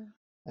 Mm.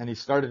 and he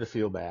started to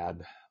feel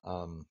bad.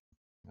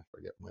 I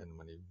forget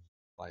when he,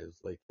 by his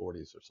late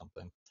 40s or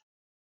something,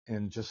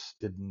 and just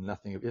did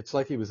nothing. It's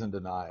like he was in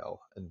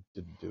denial and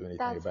didn't do anything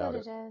That's what about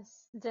it. it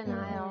is. Yeah,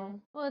 Denial. Mm-hmm.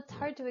 Well, it's yeah.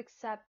 hard to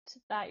accept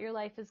that your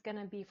life is going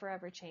to be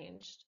forever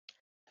changed.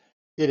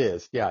 It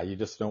is. Yeah, you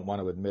just don't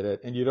want to admit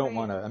it, and you don't Right.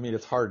 want to. I mean,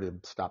 it's hard to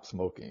stop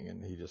smoking,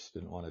 and he just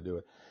didn't want to do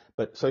it.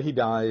 But so he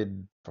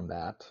died from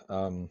that.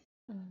 Mm.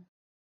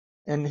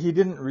 And he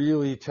didn't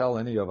really tell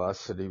any of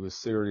us that he was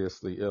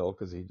seriously ill,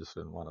 because he just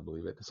didn't want to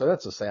believe it. So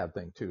that's a sad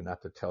thing too,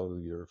 not to tell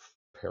your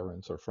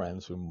parents or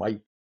friends who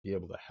might be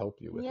able to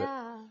help you with it,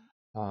 Yeah.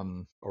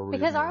 or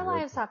Because even our your.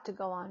 lives have to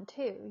go on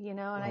too, and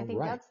I Well, think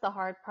right. that's the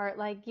hard part.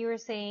 Like you were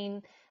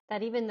saying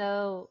that even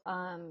though,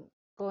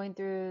 going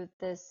through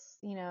this,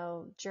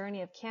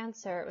 journey of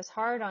cancer,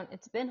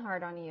 it's been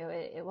hard on you.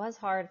 It was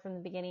hard from the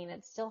beginning.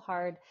 It's still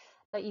hard,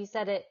 but you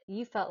said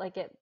you felt like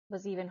it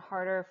was even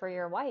harder for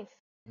your wife,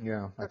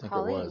 Yeah, I for think it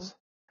Colleen. was.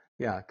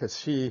 Yeah, because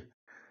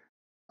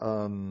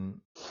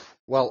um,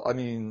 well, I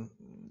mean,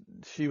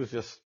 she was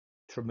just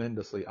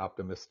tremendously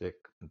optimistic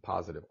and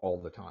positive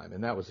all the time,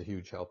 and that was a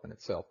huge help in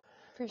itself.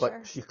 For But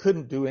sure. she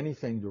couldn't do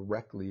anything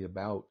directly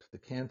about the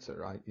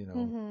cancer.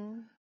 Mm-hmm.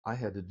 I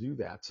had to do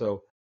that.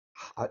 So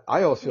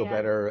I always feel Yeah.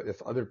 better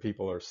if other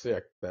people are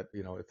sick, that,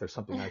 if there's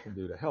something I can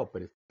do to help.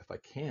 But if I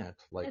can't,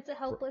 like, It's a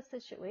helpless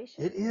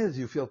situation. it is,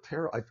 you feel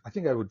terrible. I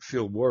think I would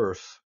feel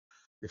worse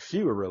if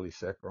she were really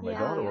sick or my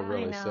daughter were Yeah, I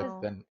really sick, know.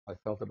 then I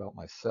felt about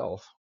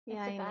myself.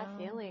 Yeah, It's a I bad know.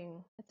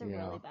 feeling. It's a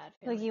Yeah. really bad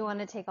Like feeling. you want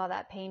to take all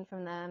that pain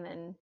from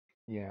them,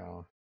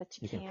 Yeah. but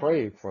you You can can't.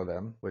 pray for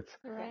them, which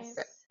Right.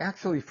 Yes.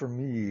 actually for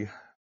me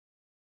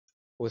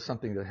was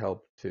something that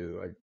helped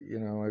too.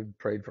 I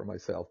prayed for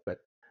myself, but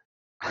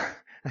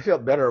I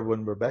felt better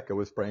when Rebecca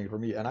was praying for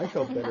me, and I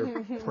felt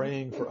better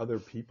praying for other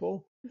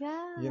people.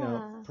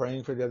 Yeah.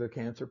 Praying for the other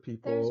cancer There's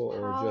people,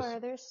 or just power.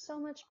 There's so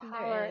much There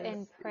power is.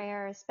 in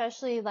prayer,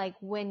 especially like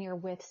when you're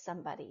with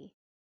somebody,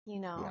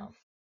 yeah,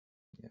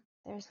 yeah.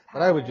 there's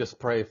But I would power. just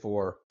pray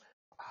for.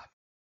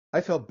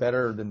 I felt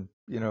better than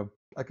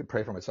I could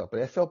pray for myself,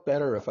 but I felt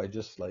better if I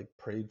just like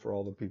prayed for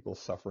all the people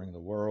suffering in the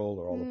world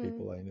or all the Mm.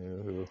 people I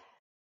knew who.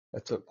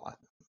 That's a.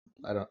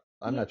 I don't.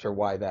 I'm You, not sure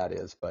why that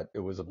is, but it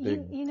was a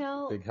you, you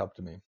know, big help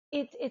to me.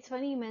 it's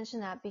funny you mention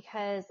that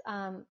because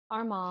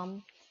our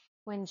mom,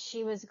 when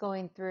she was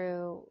going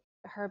through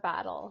her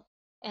battle,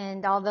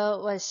 and although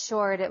it was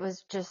short, it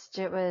was just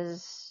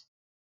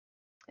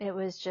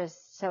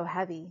so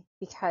heavy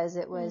because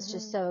it was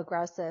just so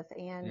aggressive,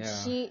 and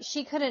Yeah.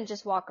 she couldn't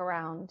just walk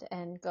around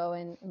and go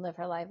and live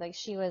her life. Like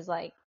she was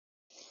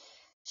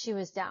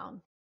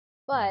down.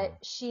 But Mhm.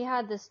 she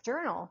had this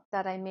journal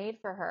that I made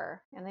for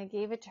her, and I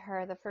gave it to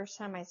her the first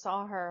time I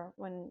saw her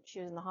when she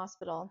was in the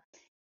hospital.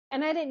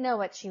 And I didn't know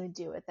what she would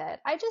do with it.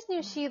 I just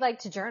knew she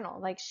liked to journal,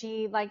 like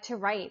she liked to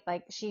write,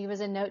 like she was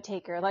a note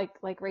taker,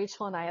 like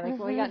Rachel and I, like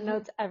we got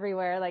notes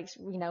everywhere, like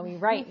we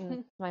write,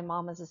 and my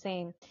mom was the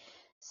same.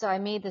 So I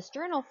made this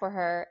journal for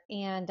her,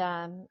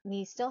 and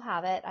we still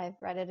have it.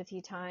 I've read it a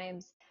few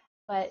times,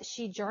 but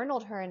she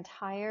journaled her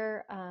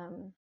entire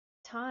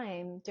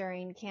time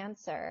during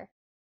cancer,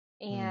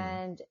 Mm.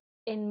 and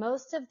in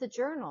most of the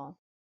journal,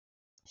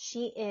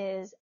 she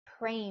is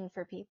praying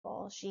for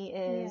people. She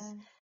is Yeah.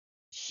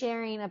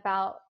 sharing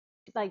about,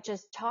 like,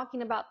 just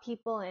talking about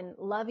people and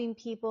loving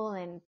people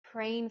and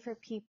praying for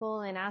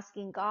people and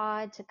asking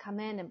God to come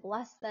in and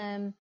bless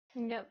them.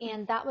 Yep.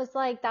 And that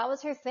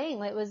was her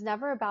thing. It was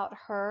never about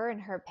her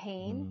and her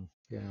pain.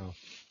 Yeah.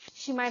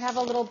 She might have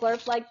a little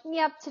blurb like,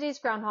 yep, today's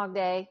Groundhog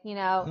Day,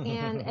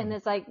 and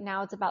it's like,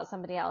 now it's about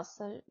somebody else.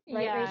 So,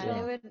 right,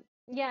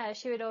 Yeah, Rachel?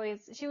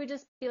 she would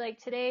just be like,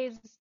 today's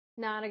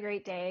not a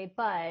great day,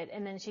 but,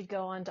 and then she'd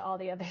go on to all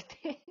the other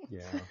things.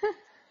 Yeah.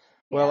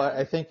 Well, Yeah.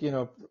 I think,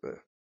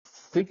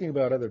 thinking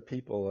about other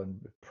people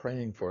and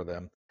praying for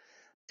them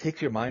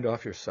takes your mind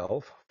off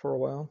yourself for a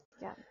while.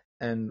 Yeah.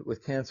 And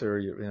with cancer,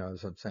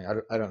 as I'm saying,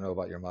 I don't know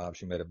about your mom.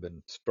 She might have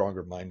been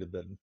stronger minded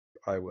than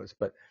I was,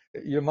 but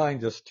your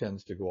mind just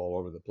tends to go all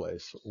over the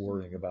place,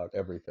 worrying about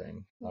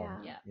everything. Yeah.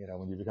 Yeah.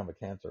 When you become a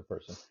cancer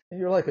person, and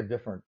you're like a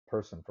different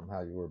person from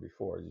how you were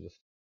before.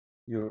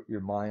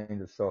 Your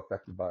mind is so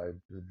affected by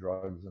the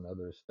drugs and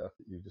other stuff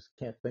that you just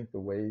can't think the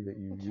way that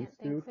you You can't used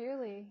think to.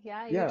 clearly.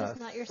 Yeah, you're Yeah. just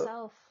not So,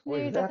 yourself. No,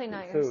 well, you're definitely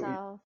exactly. not So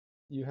yourself.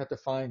 you have to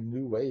find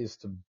new ways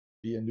to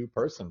be a new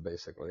person,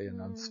 basically.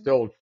 And I'm Mm,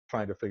 still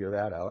trying to figure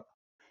that out.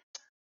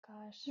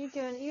 Gosh.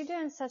 you're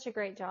doing such a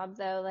great job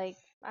though. Like,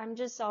 I'm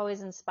just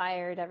always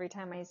inspired every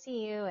time I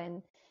see you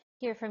and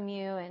hear from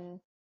you, and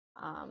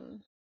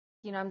um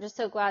I'm just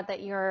so glad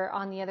that you're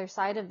on the other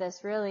side of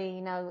this, really.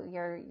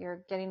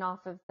 You're getting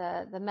off of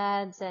the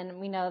meds, and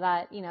we know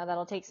that,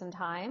 that'll take some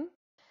time.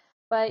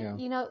 But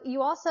Yeah.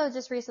 you also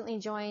just recently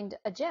joined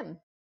a gym,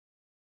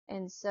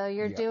 and so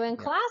you're Yeah. doing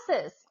Yeah.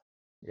 classes.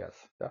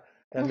 Yes.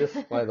 And this,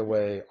 by the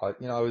way,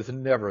 I was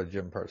never a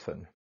gym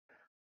person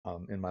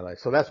in my life.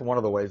 So that's one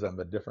of the ways I'm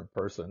a different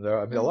person. There,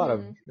 I mean,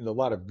 Mhm. in a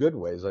lot of good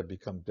ways, I've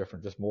become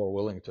different, just more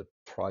willing to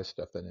try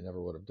stuff that I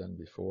never would have done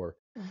before.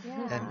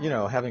 And,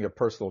 Yeah. having a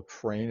personal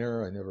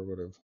trainer, I never would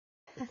have.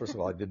 First of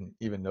all, I didn't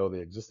even know they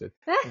existed.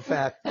 In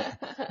fact,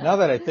 now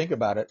that I think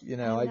about it, I'm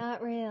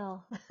not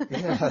real.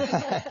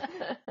 yeah,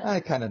 I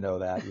kind of know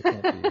that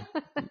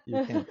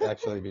you can't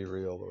actually be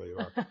real the way you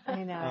are.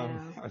 I know, I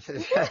Um,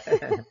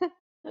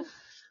 know.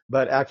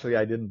 but actually,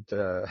 I didn't.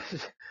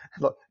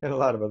 And a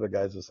lot of other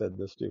guys have said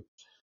this too.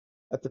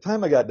 At the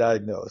time I got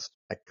diagnosed,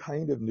 I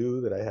kind of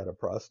knew that I had a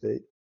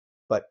prostate,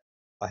 but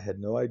I had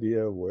no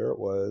idea where it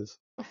was,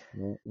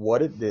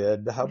 what it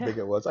did, how big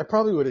it was. I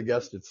probably would have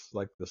guessed it's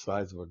like the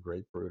size of a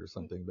grapefruit or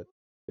something, but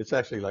it's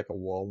actually like a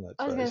walnut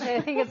I was gonna size. say,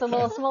 I think it's a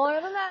little smaller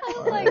than that. I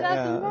was like,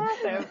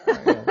 that's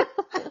Yeah, massive.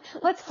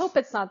 Let's hope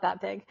it's not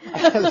that big.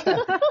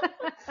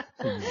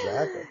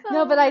 exactly.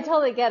 No, but I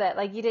totally get it.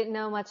 Like, you didn't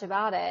know much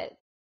about it.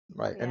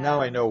 Right. And now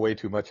Yeah. I know way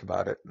too much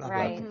about it, about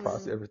the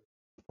Right.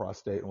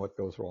 prostate and what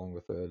goes wrong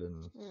with it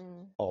and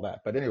Mm. all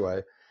that. But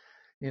anyway,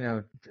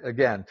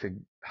 again,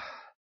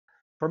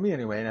 for me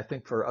anyway, and I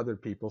think for other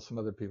people, some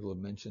other people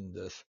have mentioned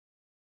this.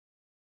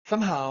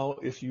 Somehow,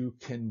 if you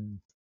can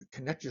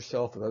connect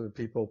yourself with other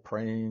people,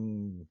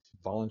 praying,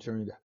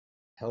 volunteering to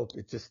help,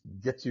 it just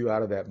gets you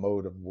out of that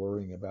mode of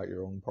worrying about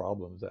your own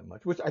problems that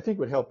much, which I think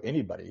would help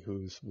anybody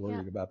who's Yeah.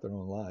 worried about their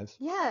own lives.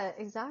 Yeah,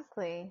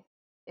 exactly.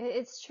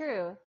 It's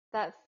true.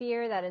 That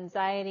fear, that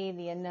anxiety,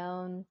 the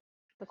unknown,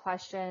 the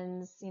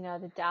questions,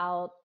 the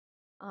doubt,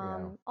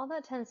 Yeah. all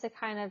that tends to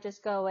kind of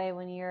just go away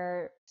when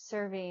you're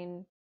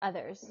serving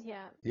others.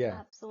 Yeah, Yeah.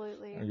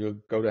 absolutely. And you'll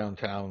go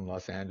downtown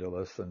Los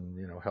Angeles and,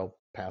 help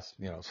pass,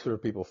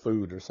 serve people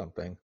food or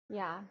something.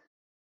 Yeah.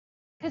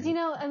 Because,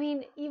 I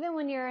mean, even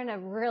when you're in a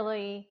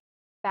really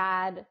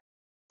bad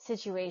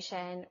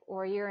situation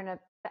or you're in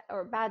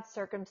or bad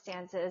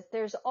circumstances,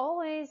 there's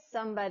always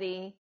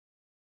somebody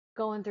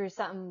going through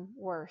something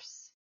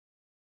worse,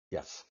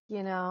 Yes.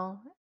 Yeah.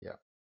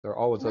 There are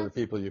always And other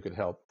people you could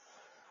help.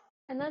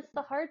 And that's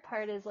the hard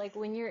part is like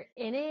when you're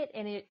in it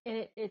and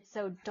it's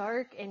so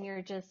dark and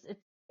you're just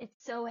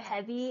it's so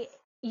heavy.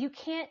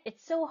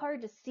 It's so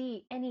hard to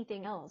see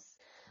anything else.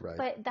 Right.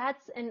 But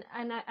that's and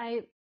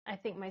I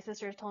think my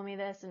sisters told me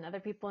this and other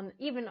people, and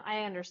even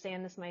I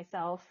understand this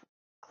myself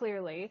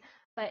clearly,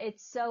 but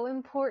it's so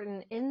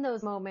important in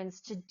those moments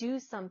to do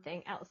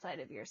something outside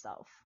of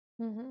yourself.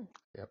 Mm-hmm.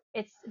 Yep.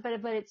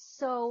 But it's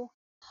so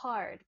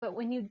hard. But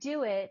when you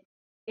do it,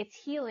 it's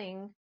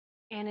healing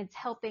and it's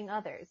helping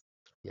others.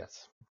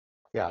 Yes.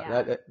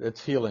 Yeah. Yeah.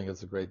 It's healing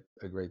is a great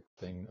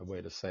thing, a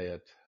way to say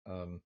it.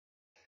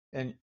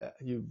 And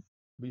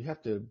we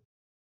have to.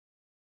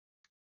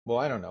 Well,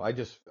 I don't know. I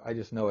just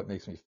know it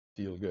makes me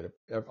feel good.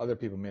 Other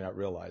people may not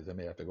realize. They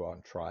may have to go out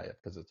and try it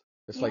because it's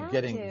You like have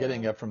getting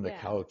to. up from the Yeah.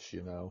 couch.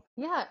 Yeah.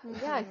 Yeah.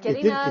 Mhm.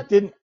 Getting It up,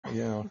 didn't.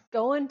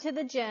 Going to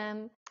the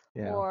gym,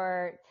 Yeah.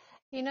 or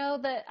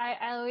that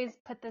I always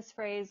put this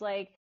phrase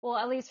like, well,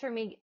 at least for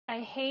me, I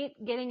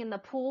hate getting in the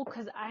pool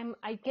because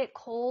I get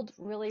cold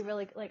really,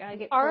 really, like I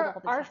get cold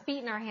all the our time. feet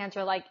and our hands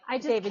are like, I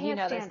just David, you can't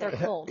know this, stand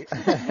they're it. cold.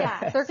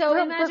 Yeah. So we're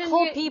Imagine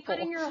cold you people.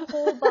 putting your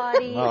whole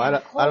body Well, in I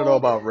don't know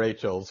cold. about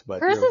Rachel's,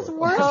 but Hers is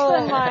worse Oh,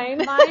 than mine.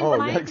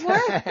 mine's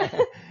worse.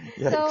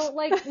 Yikes. So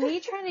like me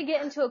trying to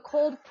get into a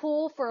cold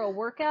pool for a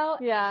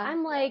workout, Yeah.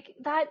 I'm like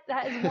that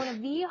is one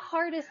of the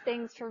hardest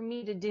things for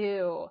me to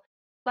do.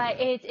 But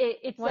Yeah.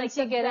 it's Once like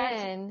you the get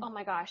best. in. Oh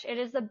my gosh, it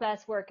is the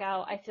best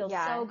workout. I feel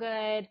Yeah. so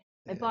good.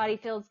 My Yeah. body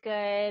feels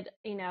good.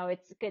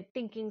 It's good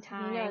thinking You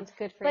time. know it's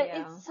good for But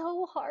you. it's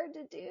so hard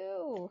to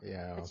do.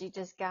 Yeah. But you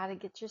just gotta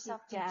get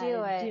yourself to Gotta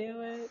do it.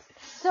 do it.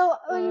 So,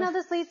 Ugh.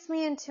 this leads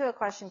me into a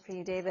question for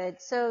you,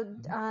 David. So,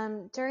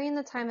 during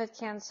the time of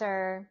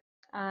cancer,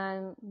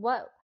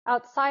 what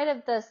outside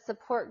of the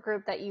support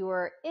group that you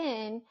were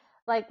in,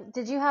 like,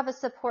 did you have a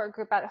support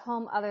group at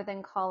home other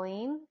than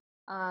Colleen?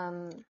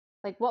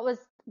 Like, what was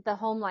the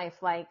home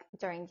life like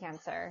during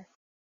cancer?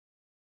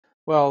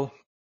 Well,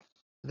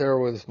 there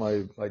was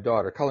my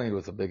daughter. Colleen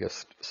was the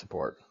biggest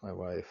support, my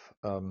wife.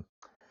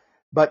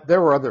 But there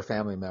were other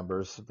family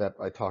members that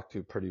I talked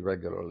to pretty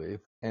regularly,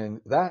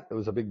 and that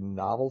was a big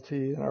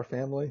novelty in our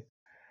family.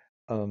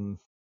 Um,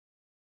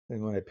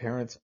 and when my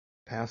parents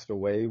passed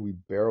away, we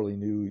barely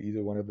knew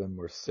either one of them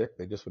were sick.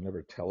 They just would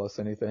never tell us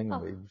anything,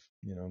 and Oh.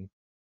 they,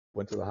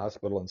 went to the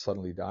hospital and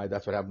suddenly died.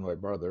 That's what happened to my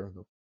brother,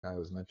 the guy I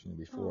was mentioning Oh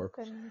before.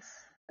 goodness.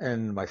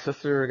 And my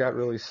sister got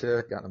really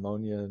sick, got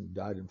pneumonia, and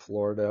died in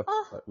Florida.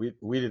 Oh. But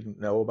we didn't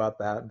know about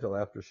that until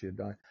after she had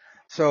died.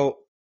 So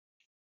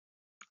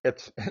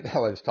I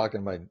was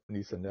talking to my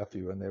niece and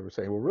nephew, and they were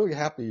saying, "We're really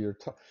happy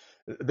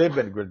they've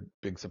been good,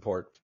 big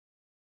supports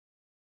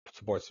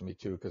to me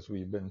too, because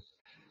when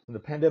the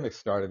pandemic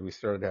started, we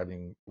started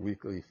having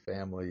weekly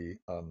family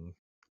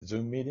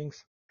Zoom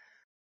meetings.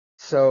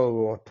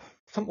 So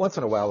once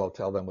in a while, I'll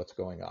tell them what's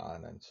going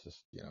on, and it's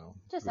just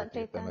Just good to update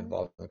get them them.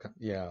 involved in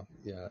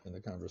in the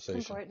It's conversation.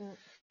 important.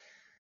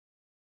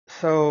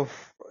 So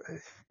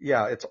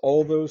yeah, it's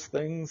all those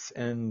things,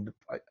 and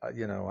I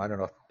don't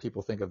know if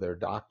people think of their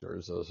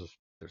doctors as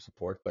their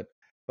support, but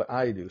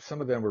I do.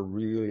 Some of them are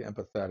really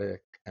empathetic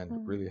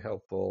and really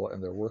helpful,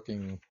 and they're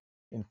working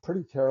in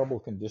pretty terrible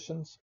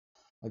conditions.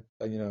 Like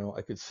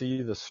I could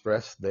see the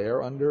stress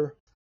they're under,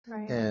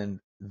 Right.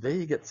 and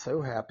they get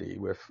so happy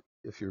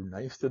if you're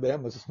nice to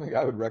them. This is something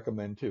I would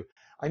recommend too.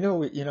 I know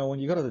when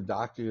you go to the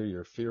doctor,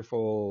 you're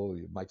fearful,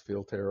 you might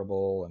feel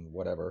terrible and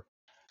whatever.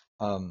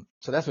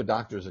 So that's what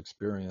doctors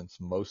experience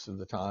most of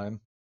the time.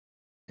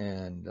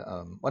 And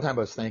one time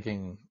I was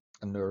thanking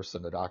a nurse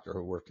and a doctor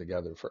who worked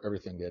together for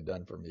everything they had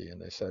done for me, and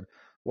they said,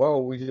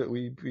 "Well, we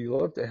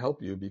love to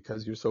help you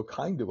because you're so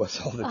kind to us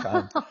all the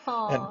time." And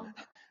Aw.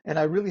 and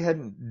I really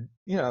hadn't,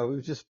 it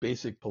was just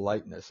basic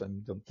politeness. I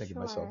don't think of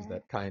myself as Sure.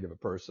 that kind of a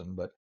person,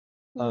 but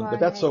You are but a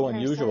that's great so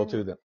unusual to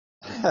person. them.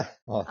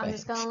 Oh, I'm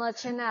just thanks. gonna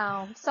let you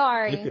know. You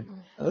Sorry. could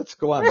Let's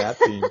go on that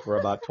theme for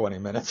about 20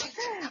 minutes.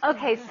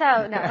 Okay,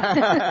 so no.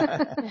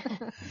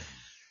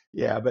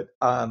 Yeah, but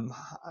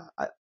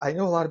I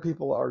know a lot of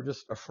people are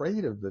just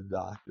afraid of the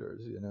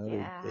doctors. They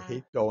Yeah.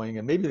 hate going,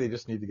 and maybe they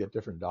just need to get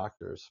different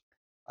doctors.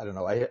 I don't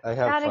know. I have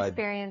Bad tried.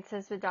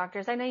 experiences with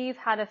doctors. I know you've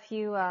had a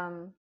few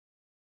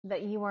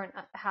that you weren't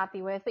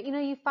happy with, but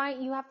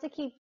you have to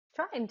keep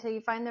trying until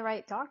you find the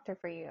right doctor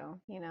for you.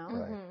 Right,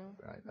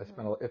 Mhm. right.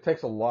 Mhm. It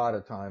takes a lot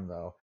of time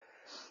though,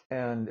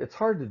 and it's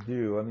hard to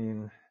do. I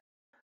mean,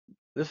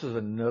 this is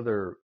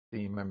another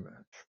theme.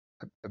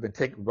 I've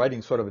been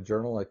writing sort of a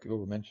journal, like you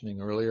were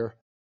mentioning earlier,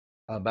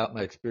 about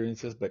my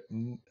experiences, but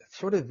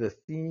sort of the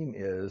theme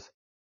is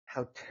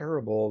how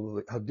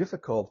terrible, how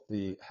difficult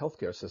the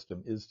healthcare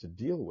system is to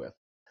deal with.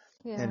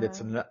 And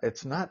Yeah.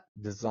 it's not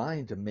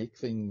designed to make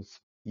things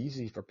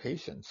easy for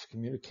patients.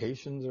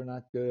 Communications are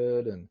not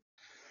good, and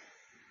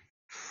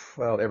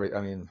well,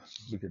 I mean,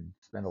 we could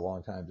spend a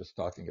long time just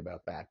talking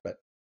about that, but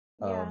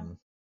Yeah.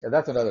 and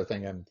that's another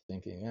thing I'm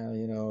thinking.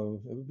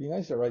 It would be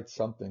nice to write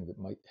something that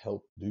might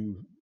help do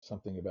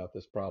something about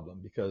this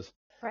problem because,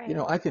 Right.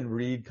 I can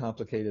read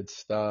complicated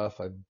stuff.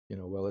 I'm,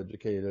 well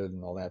educated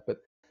and all that, but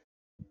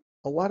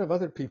a lot of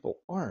other people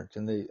aren't,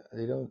 and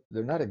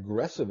they're not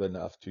aggressive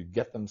enough to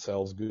get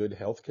themselves good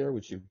health care,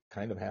 which you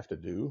kind of have to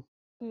do.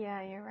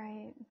 Yeah, you're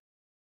right.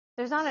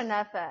 There's not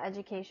enough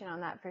education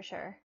on that for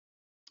sure.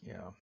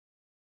 Yeah.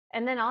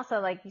 And then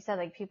also, like you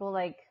said, people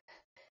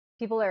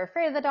are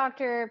afraid of the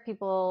doctor.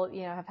 People,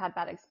 have had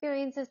bad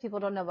experiences. People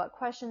don't know what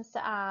questions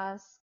to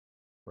ask.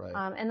 Right.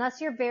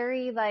 Unless you're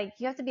very like,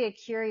 you have to be a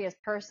curious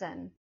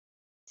person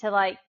to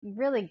like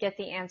really get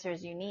the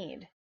answers you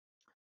need.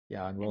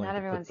 Yeah, I'm And willing not to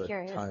put everyone's the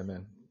curious. time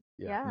in.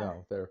 Yeah,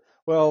 Yeah. no,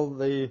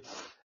 well,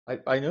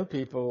 I know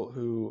people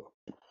who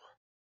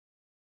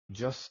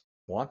just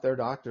want their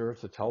doctor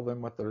to tell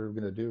them what they're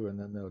going to do, and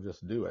then they'll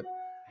just do it.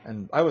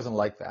 And I wasn't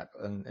like that.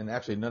 And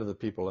actually, none of the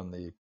people in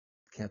the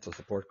cancer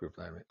support group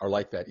are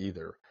like that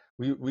either.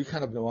 We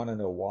kind of want to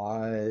know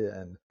why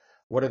and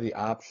what are the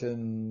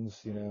options,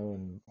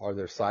 and are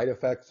there side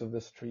effects of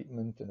this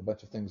treatment and a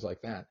bunch of things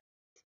like that.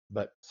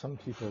 But some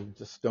people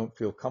just don't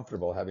feel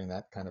comfortable having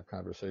that kind of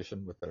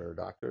conversation with their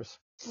doctors.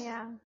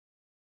 Yeah.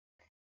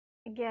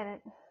 I get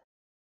it.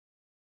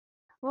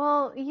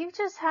 Well, you've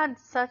just had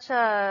such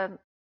a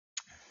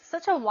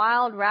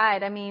wild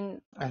ride. I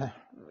mean,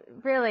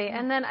 really.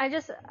 And then I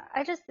just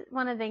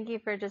want to thank you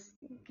for just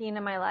being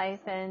in my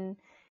life and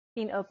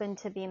being open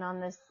to being on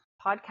this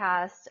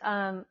podcast.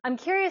 I'm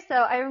curious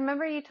though. I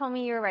remember you told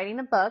me you were writing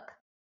a book,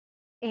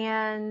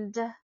 and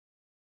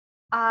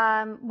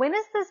when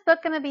is this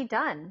book going to be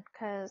done?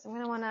 Because I'm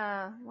gonna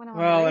wanna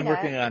Well, read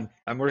it.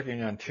 I'm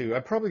working on two.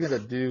 I'm probably going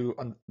to do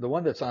the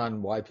one that's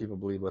on why people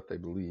believe what they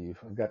believe.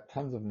 I've got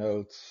tons of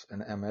notes,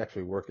 and I'm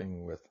actually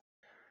working with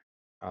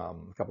a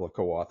couple of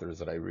co-authors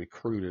that I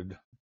recruited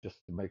just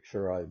to make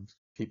sure I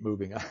keep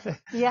moving on.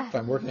 Yeah, So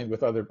I'm working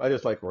with I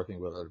just like working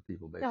with other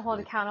people to hold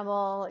basically.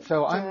 accountable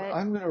So to it.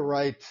 I'm going to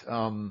write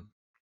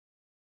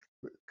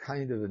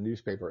kind of a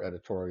newspaper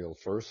editorial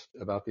first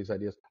about these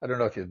ideas. I don't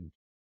know if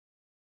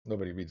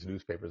nobody reads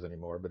newspapers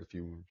anymore, but if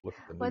you look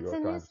at the New What's a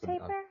York Times,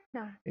 newspaper?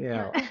 No,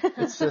 yeah, not.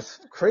 it's this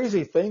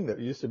crazy thing that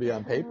used to be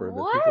on paper that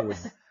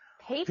What?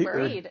 Paper?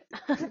 Read.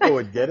 people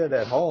would get it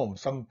at home.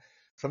 Some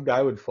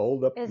guy would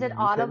fold up Is it these newspapers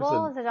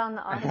Audible? and Is it on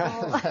the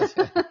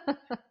Audible?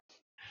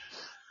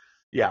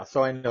 yeah,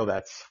 so I know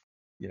that's,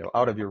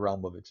 out of your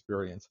realm of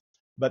experience.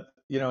 But,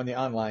 in the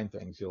online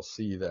things, you'll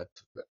see that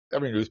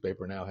every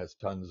newspaper now has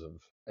tons of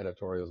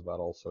editorials about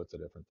all sorts of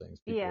different things.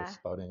 People Yeah.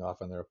 spouting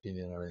off on their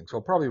opinion and everything. So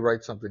I'll probably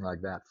write something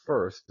like that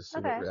first to see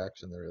what Okay.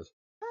 reaction there is.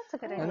 That's a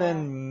good And idea.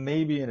 then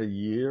maybe in a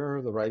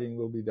year, the writing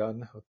will be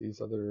done with these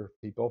other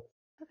people.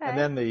 And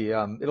Okay.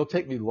 then it'll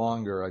take me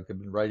longer. I've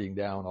been writing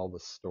down all the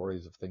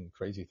stories of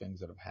crazy things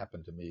that have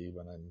happened to me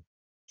when I'm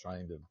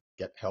trying to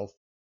get health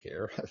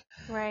care,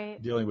 Right.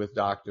 dealing with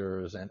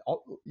doctors and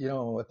all,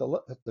 at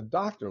the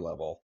doctor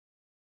level,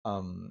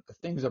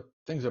 things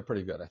are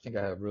pretty good. I think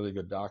I have really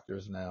good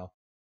doctors now,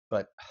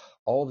 but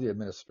all the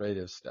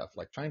administrative stuff,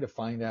 like trying to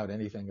find out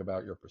anything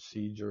about your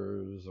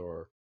procedures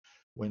or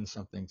when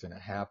something's going to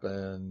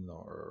happen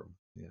or,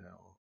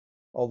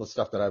 all the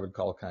stuff that I would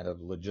call kind of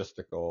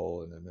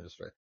logistical and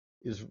administrative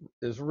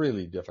is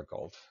really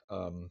difficult.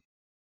 Yeah.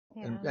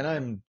 And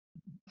I'm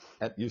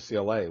at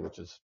UCLA, which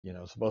is,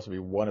 supposed to be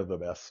one of the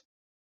best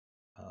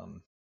Yeah.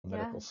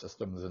 medical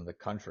systems in the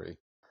country.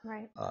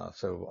 Right.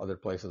 So other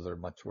places are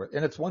much worse.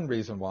 And it's one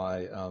reason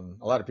why a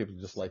lot of people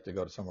just like to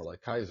go to somewhere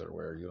like Kaiser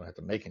where you don't have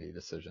to make any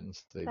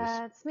decisions. They just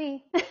That's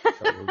me.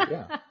 tell you,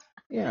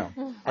 yeah.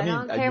 I I mean,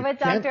 don't care you what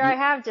can't, doctor I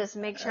have, just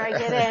make sure I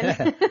get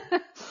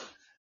in.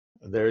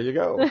 there you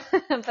go.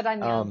 But I'm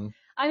young. Um,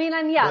 I mean,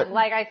 I'm but young.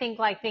 Like, I think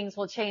like things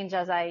will change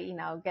as I,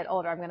 get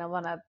older. I'm going to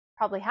want to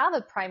probably have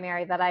a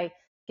primary that I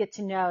get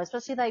to know,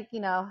 especially like,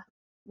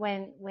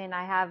 when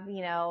I have,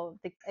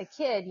 a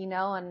kid,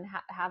 and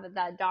have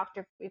that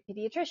doctor,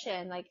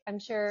 pediatrician, like I'm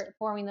sure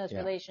forming those yeah,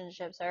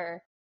 relationships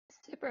are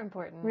Super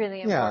important. really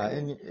yeah.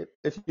 important. And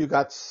if you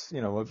got,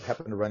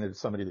 happen to run into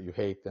somebody that you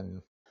hate,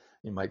 then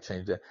you might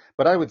change that.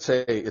 But I would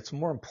say it's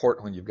more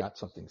important when you've got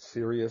something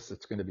serious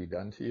that's going to be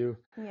done to you.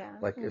 Yeah.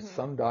 Like if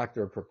some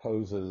doctor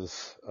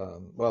proposes,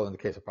 well, in the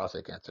case of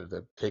prostate cancer,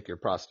 to take your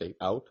prostate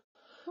out,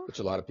 which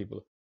a lot of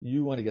people,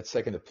 you want to get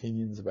second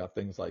opinions about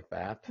things like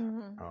that.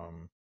 Mm-hmm.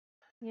 Um,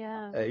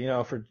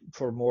 Yeah.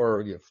 for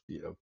more,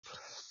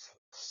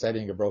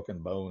 setting a broken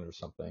bone or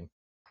something,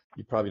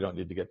 you probably don't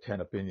need to get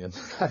 10 opinions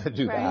on how to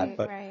do that.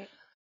 Right.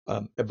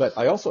 Right. But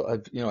I've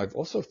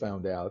also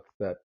found out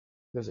that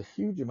there's a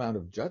huge amount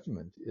of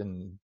judgment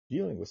in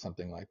dealing with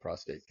something like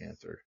prostate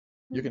cancer.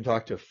 You can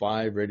talk to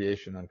 5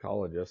 radiation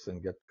oncologists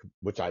and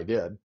which I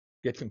did,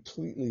 get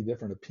completely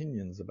different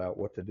opinions about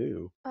what to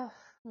do. Oh.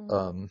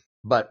 Um,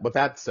 But what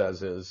that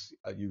says is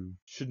you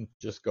shouldn't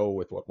just go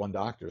with what one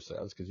doctor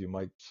says, because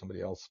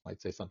somebody else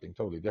might say something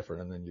totally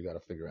different, and then you got to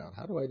figure out,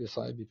 how do I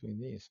decide between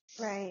these?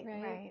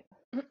 Right.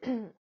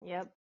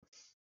 Yep.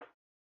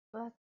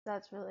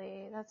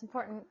 That's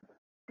important.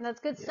 And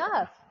that's good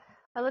stuff.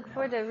 I look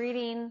forward to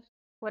reading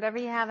whatever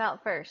you have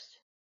out first.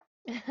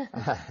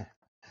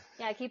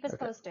 Yeah, keep us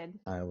posted.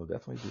 I will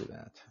definitely do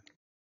that.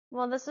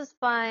 Well, this was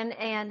fun,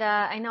 and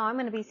I know I'm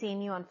going to be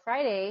seeing you on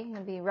Friday. I'm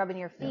going to be rubbing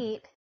your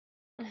feet.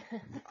 Yeah.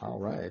 All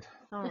right.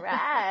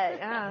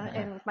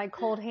 And with my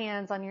cold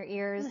hands on your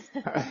ears.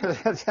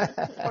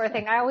 Poor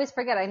thing. I always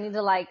forget. I need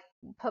to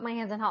put my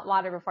hands in hot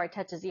water before I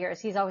touch his ears.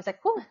 He's always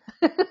like, whoo.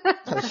 I'm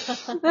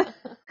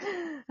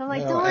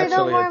like, don't worry,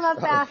 they'll warm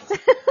up fast.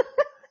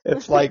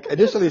 It's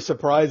initially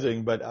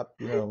surprising, but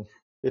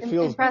it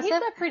feels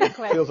impressive. Pretty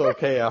quick. Feels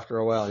okay after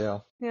a while. Yeah.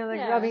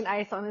 Rubbing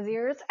ice on his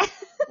ears.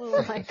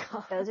 Oh my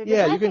God. Those are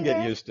you can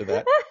get used to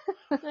that.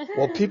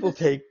 Well, people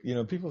take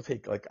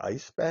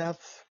ice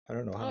baths. I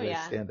don't know how they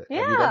stand it. Yeah.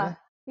 Have you done that?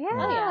 Yeah.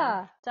 Oh,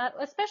 yeah. That,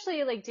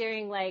 especially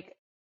during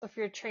if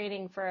you're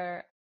training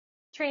for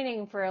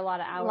a lot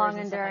of hours, long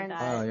and endurance.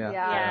 Stuff like that. Oh yeah.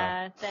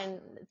 Yeah, then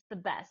it's the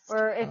best.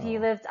 Or if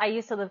I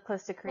used to live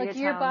close to Koreatown.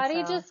 Your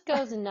body just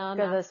goes numb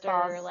after 2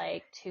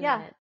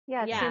 minutes.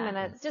 Yeah, 2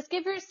 minutes. Just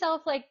give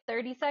yourself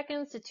 30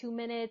 seconds to 2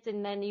 minutes,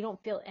 and then you don't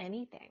feel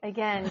anything.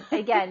 Again,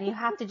 you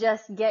have to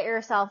just get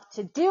yourself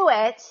to do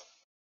it.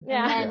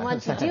 Yeah. And then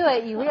once you do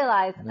it, you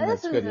realize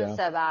this isn't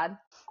so bad.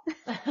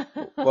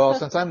 Well,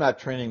 since I'm not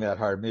training that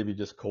hard, maybe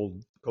just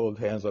cold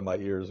hands on my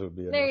ears would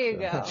be enough. There you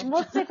go.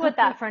 We'll stick with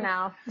that for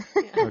now.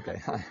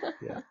 Okay.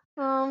 Yeah.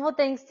 Well,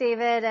 thanks,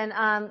 David.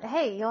 And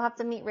hey, you'll have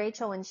to meet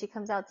Rachel when she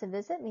comes out to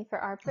visit me for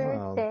our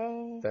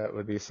birthday. That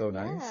would be so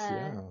nice.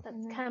 Yeah.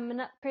 That's coming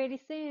up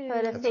pretty soon.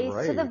 Put a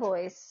face to the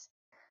voice.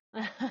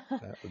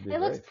 That would be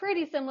it looks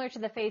pretty similar to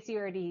the face you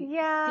already see,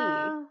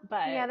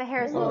 but the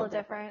hair is a little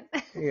different.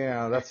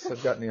 Yeah,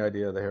 I've gotten the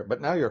idea of the hair.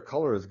 But now your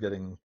color is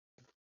getting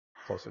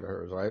closer to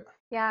hers, right?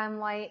 Yeah, I'm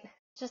white.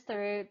 Just the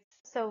roots.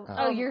 So,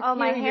 my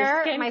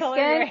hair, my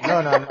color, skin.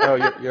 No,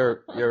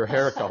 your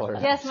hair color.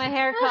 Yes, my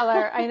hair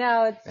color. I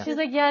know. She's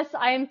like, yes,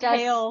 I am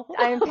pale.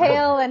 I'm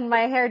pale, and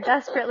my hair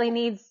desperately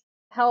needs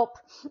help.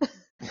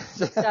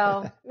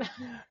 So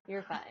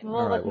you're fine.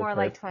 We'll look more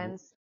like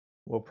twins.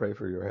 We'll pray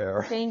for your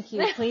hair. Thank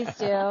you. Please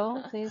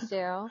do. Please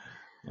do.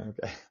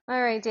 Okay.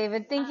 All right,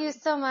 David. Thank you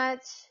so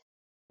much.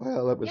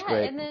 Well, that was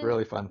great.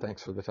 Really fun.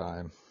 Thanks for the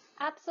time.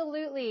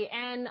 Absolutely.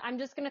 And I'm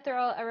just going to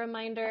throw a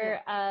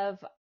reminder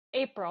of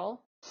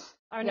April.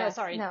 Or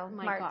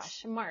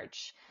March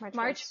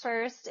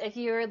 1st. If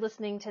you're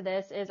listening to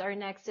this, is our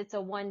next, it's a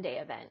 1-day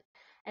event.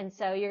 And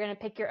so you're going to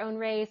pick your own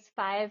race,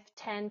 5,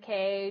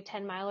 10K,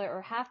 10 miler,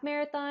 or half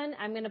marathon.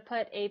 I'm going to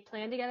put a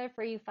plan together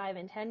for you, 5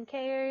 and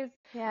 10Kers.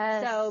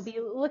 Yes. So be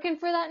looking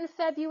for that in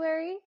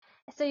February.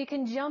 So you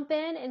can jump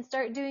in and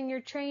start doing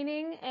your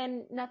training,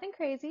 and nothing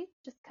crazy.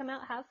 Just come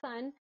out, have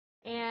fun.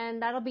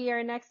 And that'll be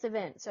our next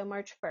event. So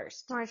March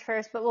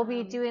 1st. But we'll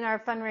be doing our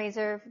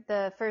fundraiser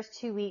the first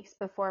 2 weeks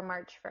before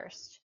March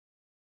 1st.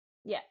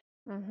 Yeah.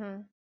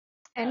 Mm-hmm.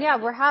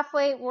 And we're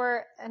halfway.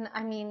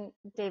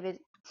 David,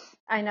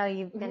 I know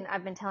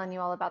I've been telling you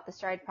all about the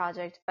Stride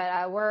Project,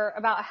 but we're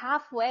about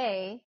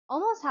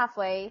almost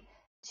halfway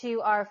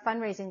to our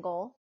fundraising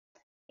goal.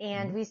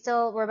 And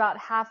we're about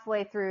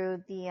halfway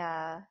through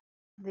the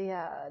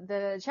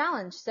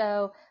challenge.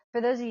 So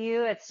for those of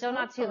you, it's still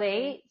not too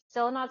late.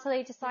 Still not too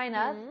late to sign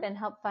up and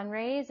help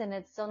fundraise, and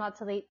it's still not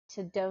too late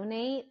to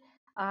donate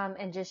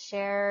and just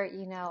share,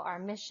 our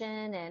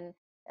mission and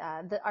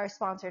our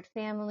sponsored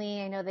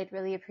family. I know they'd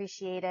really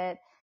appreciate it,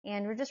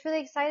 and we're just really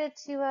excited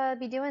to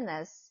be doing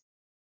this.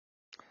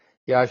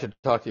 Yeah, I should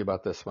talk to you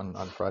about this one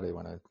on Friday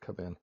when I come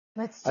in.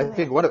 Let's do it. I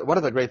think one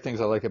of the great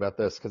things I like about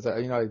this, because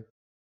I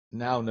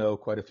now know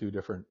quite a few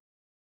different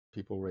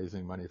people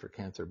raising money for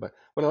cancer, but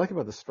what I like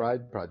about the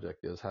Stride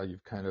Project is how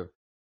you've kind of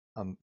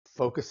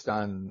focused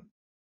on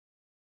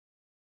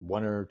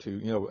one or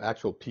two,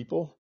 actual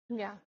people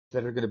that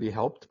are going to be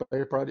helped by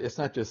your project. It's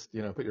not just,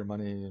 put your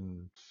money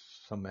in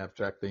some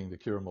abstract thing to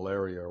cure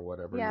malaria or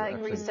whatever. Yeah, you're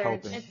research.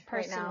 Helping. It's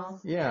personal.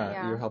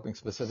 Yeah, you're helping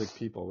specific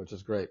people, which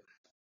is great.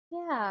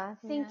 Yeah,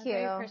 thank you.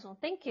 Very personal.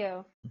 Thank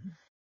you.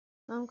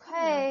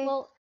 Okay.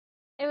 Well,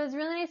 it was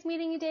really nice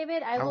meeting you,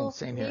 David. I will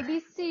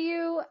maybe see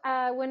you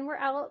when we're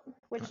out,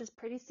 which is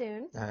pretty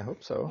soon. I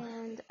hope so.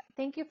 And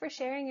thank you for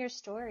sharing your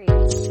story.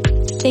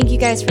 Thank you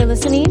guys for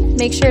listening.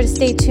 Make sure to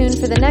stay tuned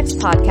for the next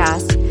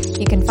podcast.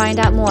 You can find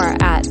out more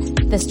at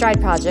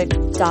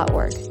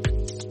thestrideproject.org.